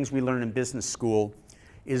the things we learn in business school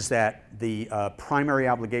is that the primary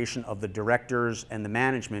obligation of the directors and the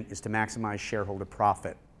management is to maximize shareholder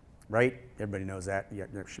profit, right? Everybody knows that. You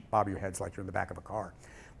bob your heads like you're in the back of a car.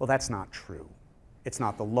 Well, that's not true. It's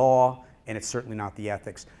not the law, and it's certainly not the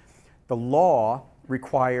ethics. The law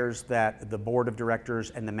requires that the board of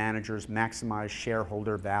directors and the managers maximize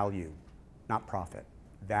shareholder value, not profit,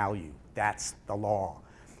 value. That's the law.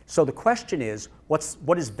 So the question is,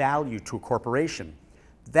 what is value to a corporation?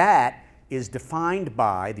 That is defined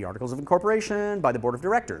by the Articles of Incorporation, by the Board of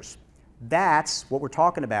Directors. That's what we're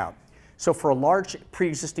talking about. So for a large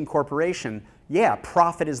pre-existing corporation, yeah,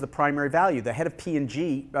 profit is the primary value. The head of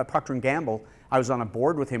P&G, Procter & Gamble, I was on a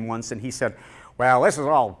board with him once, and he said, well, this is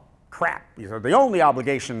all crap. He said, the only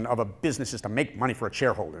obligation of a business is to make money for its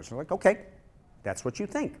shareholders. I'm like, okay, that's what you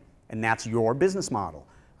think, and that's your business model.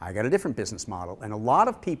 I got a different business model, and a lot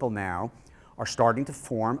of people now are starting to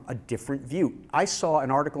form a different view. I saw an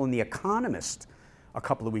article in The Economist a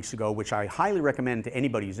couple of weeks ago, which I highly recommend to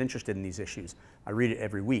anybody who's interested in these issues. I read it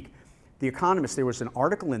every week. The Economist, there was an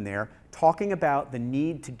article in there talking about the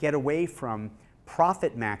need to get away from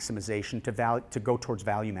profit maximization to go towards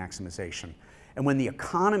value maximization. And when The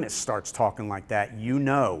Economist starts talking like that, you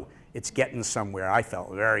know it's getting somewhere. I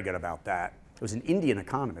felt very good about that. It was an Indian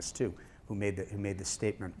economist, too, who made this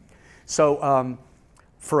statement. So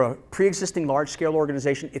for a pre-existing large-scale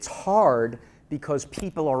organization, it's hard because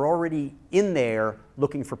people are already in there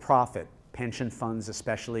looking for profit, pension funds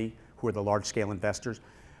especially, who are the large-scale investors.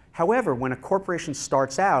 However, when a corporation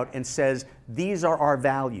starts out and says, these are our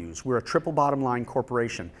values, we're a triple bottom line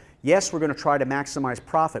corporation. Yes, we're going to try to maximize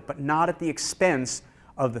profit, but not at the expense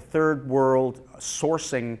of the third world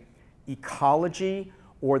sourcing ecology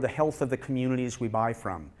or the health of the communities we buy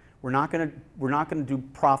from. We're not going to do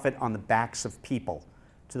profit on the backs of people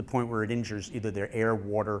to the point where it injures either their air,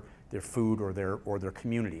 water, their food, or their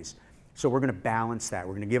communities. So we're going to balance that.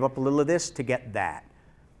 We're going to give up a little of this to get that.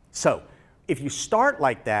 So if you start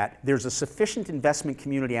like that, there's a sufficient investment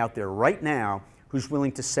community out there right now who's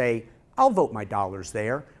willing to say, I'll vote my dollars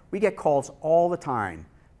there. We get calls all the time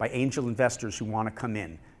by angel investors who want to come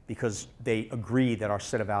in because they agree that our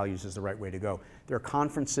set of values is the right way to go. There are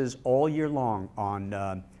conferences all year long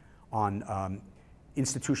on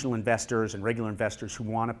institutional investors and regular investors who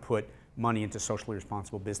want to put money into socially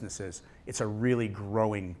responsible businesses. It's a really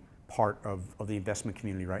growing part of the investment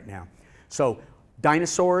community right now. So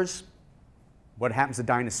dinosaurs, what happens to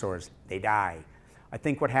dinosaurs? They die. I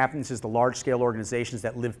think what happens is the large-scale organizations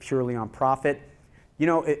that live purely on profit, you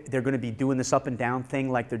know, they're going to be doing this up and down thing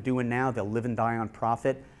like they're doing now. They'll live and die on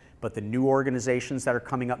profit. But the new organizations that are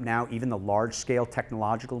coming up now, even the large-scale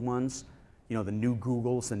technological ones, you know, the new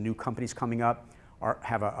Googles, the new companies coming up,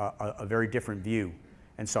 have a very different view.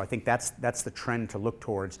 And so I think that's the trend to look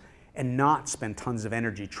towards, and not spend tons of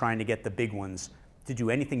energy trying to get the big ones to do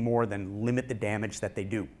anything more than limit the damage that they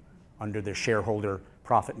do under their shareholder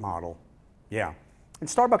profit model. Yeah. And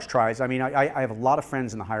Starbucks tries. I mean, I have a lot of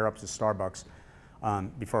friends in the higher-ups of Starbucks.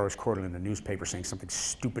 Before I was quoted in the newspaper saying something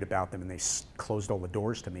stupid about them, and they closed all the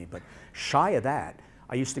doors to me. But shy of that,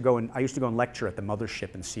 I used to go and lecture at the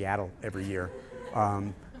mothership in Seattle every year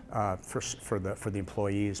for the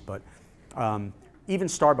employees. But even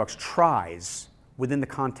Starbucks tries, within the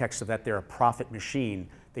context of that they're a profit machine,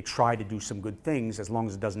 they try to do some good things as long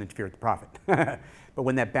as it doesn't interfere with the profit. But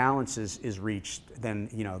when that balance is reached, then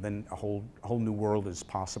then a whole new world is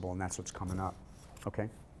possible, and that's what's coming up. Okay,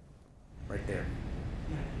 right there.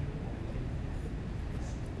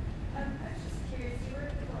 I was just curious, you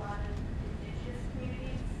work with a lot of indigenous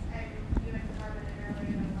communities, and you had commented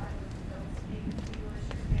earlier that a lot of them don't speak English or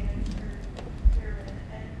Spanish or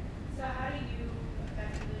and so how do you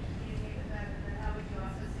effectively communicate with them, and then how would you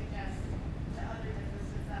also suggest to other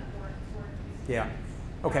businesses that work toward these Yeah.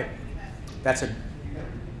 Okay. That's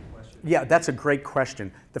a great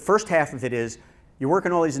question. The first half of it is, you work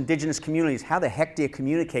in all these indigenous communities, how the heck do you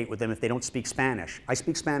communicate with them if they don't speak Spanish? I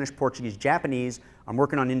speak Spanish, Portuguese, Japanese, I'm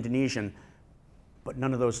working on Indonesian, but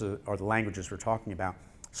none of those are the languages we're talking about.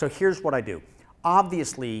 So here's what I do.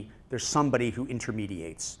 Obviously, there's somebody who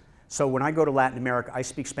intermediates. So when I go to Latin America, I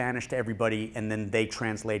speak Spanish to everybody, and then they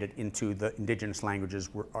translate it into the indigenous languages.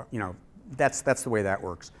 That's the way that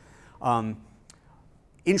works.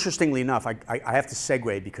 Interestingly enough, I have to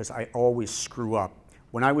segue because I always screw up.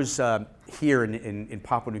 When I was here in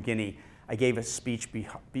Papua New Guinea, I gave a speech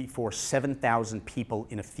before 7,000 people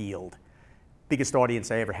in a field. Biggest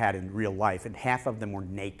audience I ever had in real life, and half of them were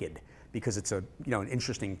naked because it's an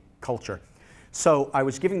interesting culture. So I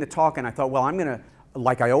was giving the talk, and I thought, well, I'm going to,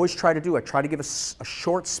 like I always try to do, I try to give a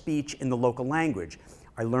short speech in the local language.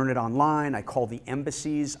 I learn it online. I call the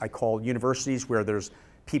embassies. I call universities where there's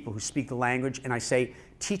people who speak the language, and I say,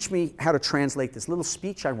 teach me how to translate this little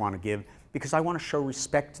speech I want to give, because I want to show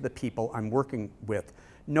respect to the people I'm working with.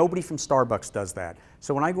 Nobody from Starbucks does that.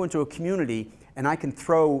 So when I go into a community and I can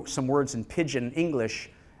throw some words in Pidgin English,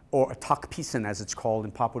 or a Takpisan as it's called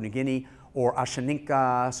in Papua New Guinea, or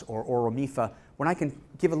Ashaninkas, or Oromifa, when I can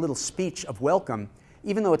give a little speech of welcome,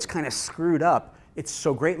 even though it's kind of screwed up, it's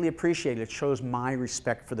so greatly appreciated. It shows my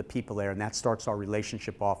respect for the people there, and that starts our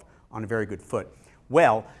relationship off on a very good foot.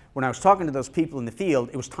 Well, when I was talking to those people in the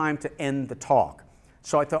field, it was time to end the talk.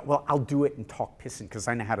 So I thought, well, I'll do it in Takpisan because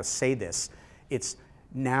I know how to say this. It's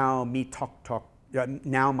now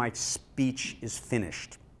now my speech is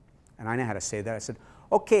finished. And I know how to say that. I said,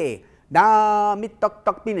 okay, now mi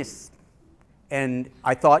tok pinis. And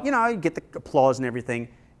I thought, I get the applause and everything,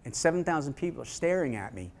 and 7,000 people are staring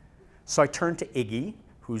at me. So I turned to Iggy,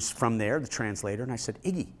 who's from there, the translator, and I said,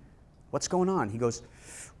 Iggy, what's going on? He goes,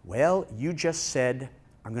 well, you just said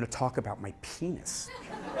I'm going to talk about my penis.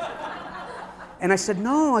 And I said,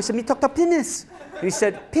 no. I said, mi tok penis. And he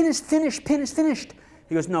said, penis finished, penis finished.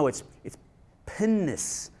 He goes, no, it's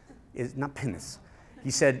penis. It's not penis. He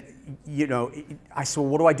said, I said, well,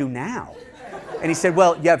 what do I do now? And he said,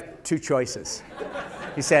 well, you have two choices.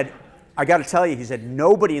 He said, I got to tell you, he said,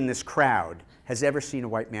 nobody in this crowd has ever seen a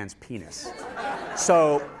white man's penis.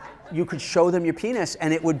 So you could show them your penis,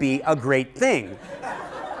 and it would be a great thing.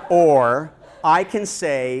 Or I can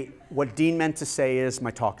say, what Dean meant to say is,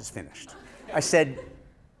 my talk is finished. I said,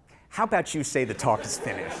 how about you say the talk is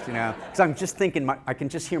finished, Because I'm just thinking, I can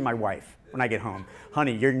just hear my wife when I get home.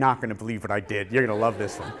 Honey, you're not going to believe what I did. You're going to love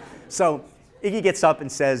this one. So Iggy gets up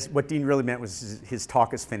and says, what Dean really meant was his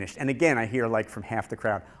talk is finished. And again, I hear like from half the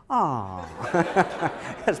crowd, ah.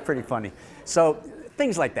 That's pretty funny. So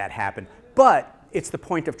things like that happen. But it's the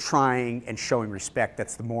point of trying and showing respect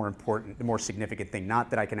that's the more important, the more significant thing. Not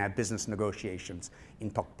that I can have business negotiations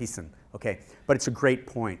in Takpisan, okay? But it's a great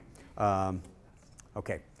point.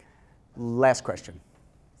 Okay, last question.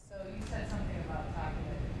 So you said something about talking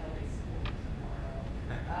at the Kelly School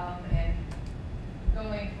tomorrow, and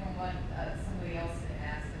going from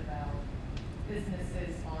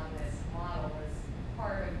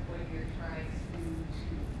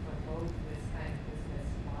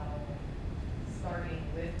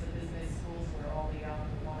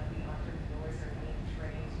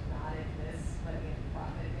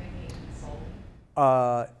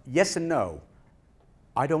Yes and no.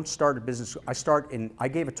 I don't start a business. I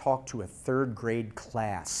gave a talk to a 3rd grade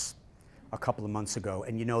class a couple of months ago,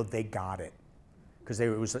 and you know, they got it. Because it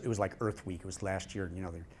was like Earth Week, it was last year, and you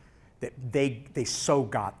know, they so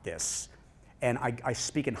got this. And I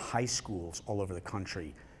speak in high schools all over the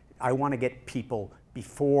country. I want to get people,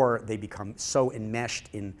 before they become so enmeshed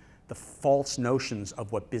in the false notions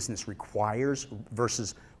of what business requires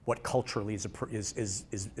versus what culturally is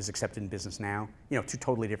accepted in business now. You know, 2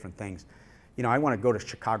 totally different things. You know, I want to go to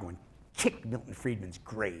Chicago and kick Milton Friedman's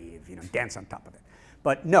grave, you know, dance on top of it.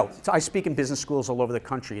 But no, so I speak in business schools all over the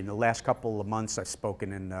country. In the last couple of months, I've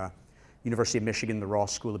spoken in University of Michigan, the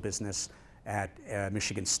Ross School of Business, at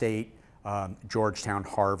Michigan State, Georgetown,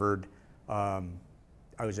 Harvard.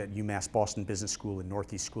 I was at UMass Boston Business School and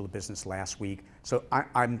Northeast School of Business last week. So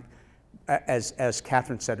I'm, as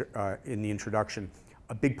Catherine said in the introduction,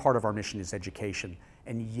 a big part of our mission is education.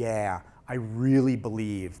 And yeah, I really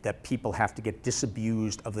believe that people have to get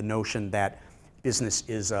disabused of the notion that business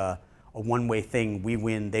is a one-way thing. We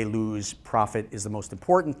win, they lose, profit is the most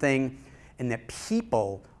important thing, and that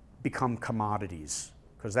people become commodities,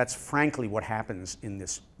 because that's frankly what happens in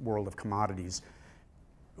this world of commodities.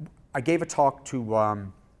 I gave a talk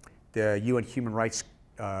to the UN Human Rights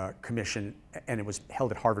Commission, and it was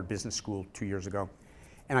held at Harvard Business School 2 years ago.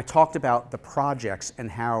 And I talked about the projects and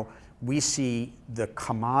how we see the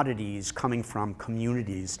commodities coming from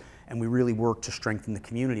communities, and we really work to strengthen the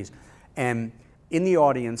communities. And in the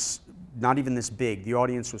audience, not even this big, the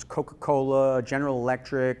audience was Coca-Cola, General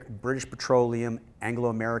Electric, British Petroleum,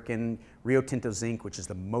 Anglo-American, Rio Tinto Zinc, which is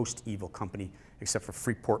the most evil company, except for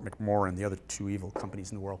Freeport-McMoRan, the other 2 evil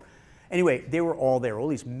companies in the world. Anyway, they were all there, all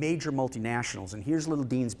these major multinationals, and here's little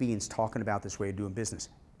Dean's Beans talking about this way of doing business.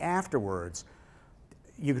 Afterwards,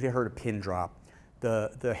 you could have heard a pin drop.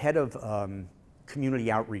 The head of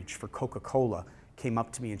community outreach for Coca-Cola came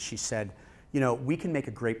up to me and she said, you know, we can make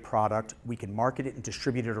a great product, we can market it and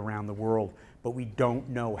distribute it around the world, but we don't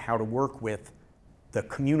know how to work with the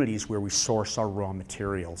communities where we source our raw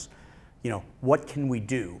materials. You know, what can we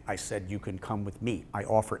do? I said, you can come with me. I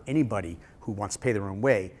offer anybody who wants to pay their own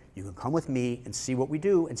way, you can come with me and see what we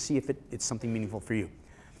do and see if it's something meaningful for you.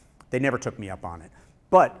 They never took me up on it.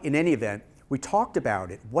 But in any event, we talked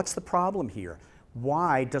about it. What's the problem here?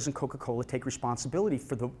 Why doesn't Coca-Cola take responsibility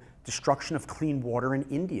for the destruction of clean water in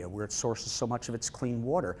India, where it sources so much of its clean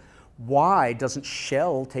water? Why doesn't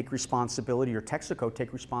Shell take responsibility, or Texaco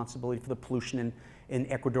take responsibility for the pollution in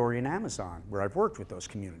Ecuadorian Amazon, where I've worked with those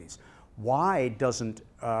communities? Why doesn't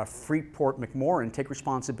Freeport-McMoRan take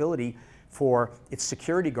responsibility for its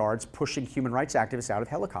security guards pushing human rights activists out of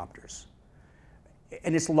helicopters?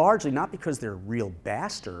 And it's largely not because they're real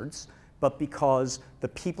bastards, but because the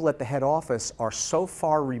people at the head office are so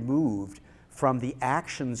far removed from the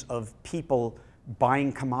actions of people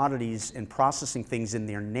buying commodities and processing things in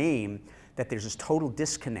their name that there's this total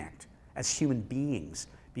disconnect as human beings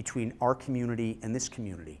between our community and this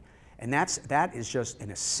community. And that is just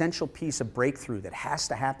an essential piece of breakthrough that has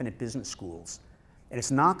to happen at business schools. And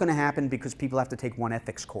it's not going to happen because people have to take one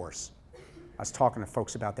ethics course. I was talking to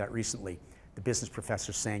folks about that recently. The business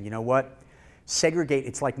professor saying, you know what? Segregate,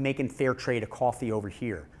 it's like making fair trade a coffee over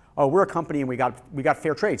here. Oh, we're a company and we got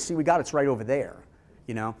fair trade. See, it's right over there.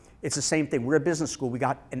 You know, it's the same thing. We're a business school, we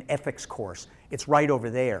got an ethics course. It's right over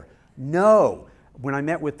there. No, when I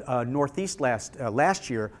met with Northeast last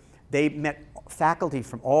year, they met faculty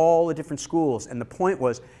from all the different schools, and the point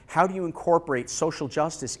was, how do you incorporate social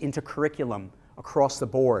justice into curriculum across the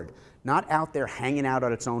board? Not out there hanging out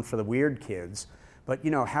on its own for the weird kids, but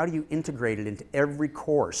you know, how do you integrate it into every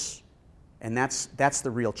course? And that's the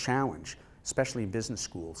real challenge, especially in business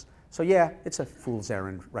schools. So yeah, it's a fool's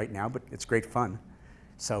errand right now, but it's great fun.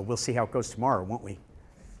 So we'll see how it goes tomorrow, won't we?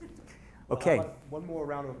 Okay. Well, one more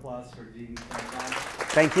round of applause for Dean.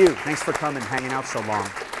 Thank you. Thanks for coming, hanging out so long.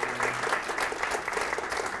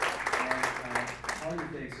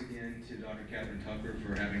 Thanks again to Dr. Catherine Tucker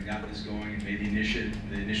for having gotten this going and made the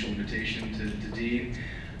initial invitation to Dean.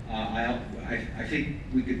 I think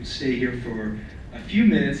we could stay here for a few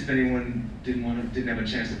minutes if anyone didn't have a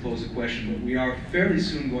chance to pose a question, but we are fairly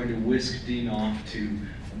soon going to whisk Dean off to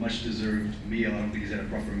a much-deserved meal. I don't think he's had a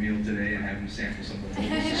proper meal today, and have him sample some of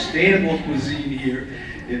the sustainable cuisine here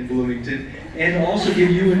in Bloomington, and also give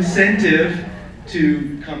you incentive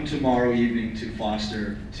to come tomorrow evening to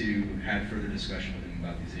Foster to have further discussion with him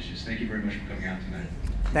about these issues. Thank you very much for coming out tonight.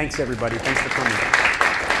 Thanks, everybody. Thanks for coming.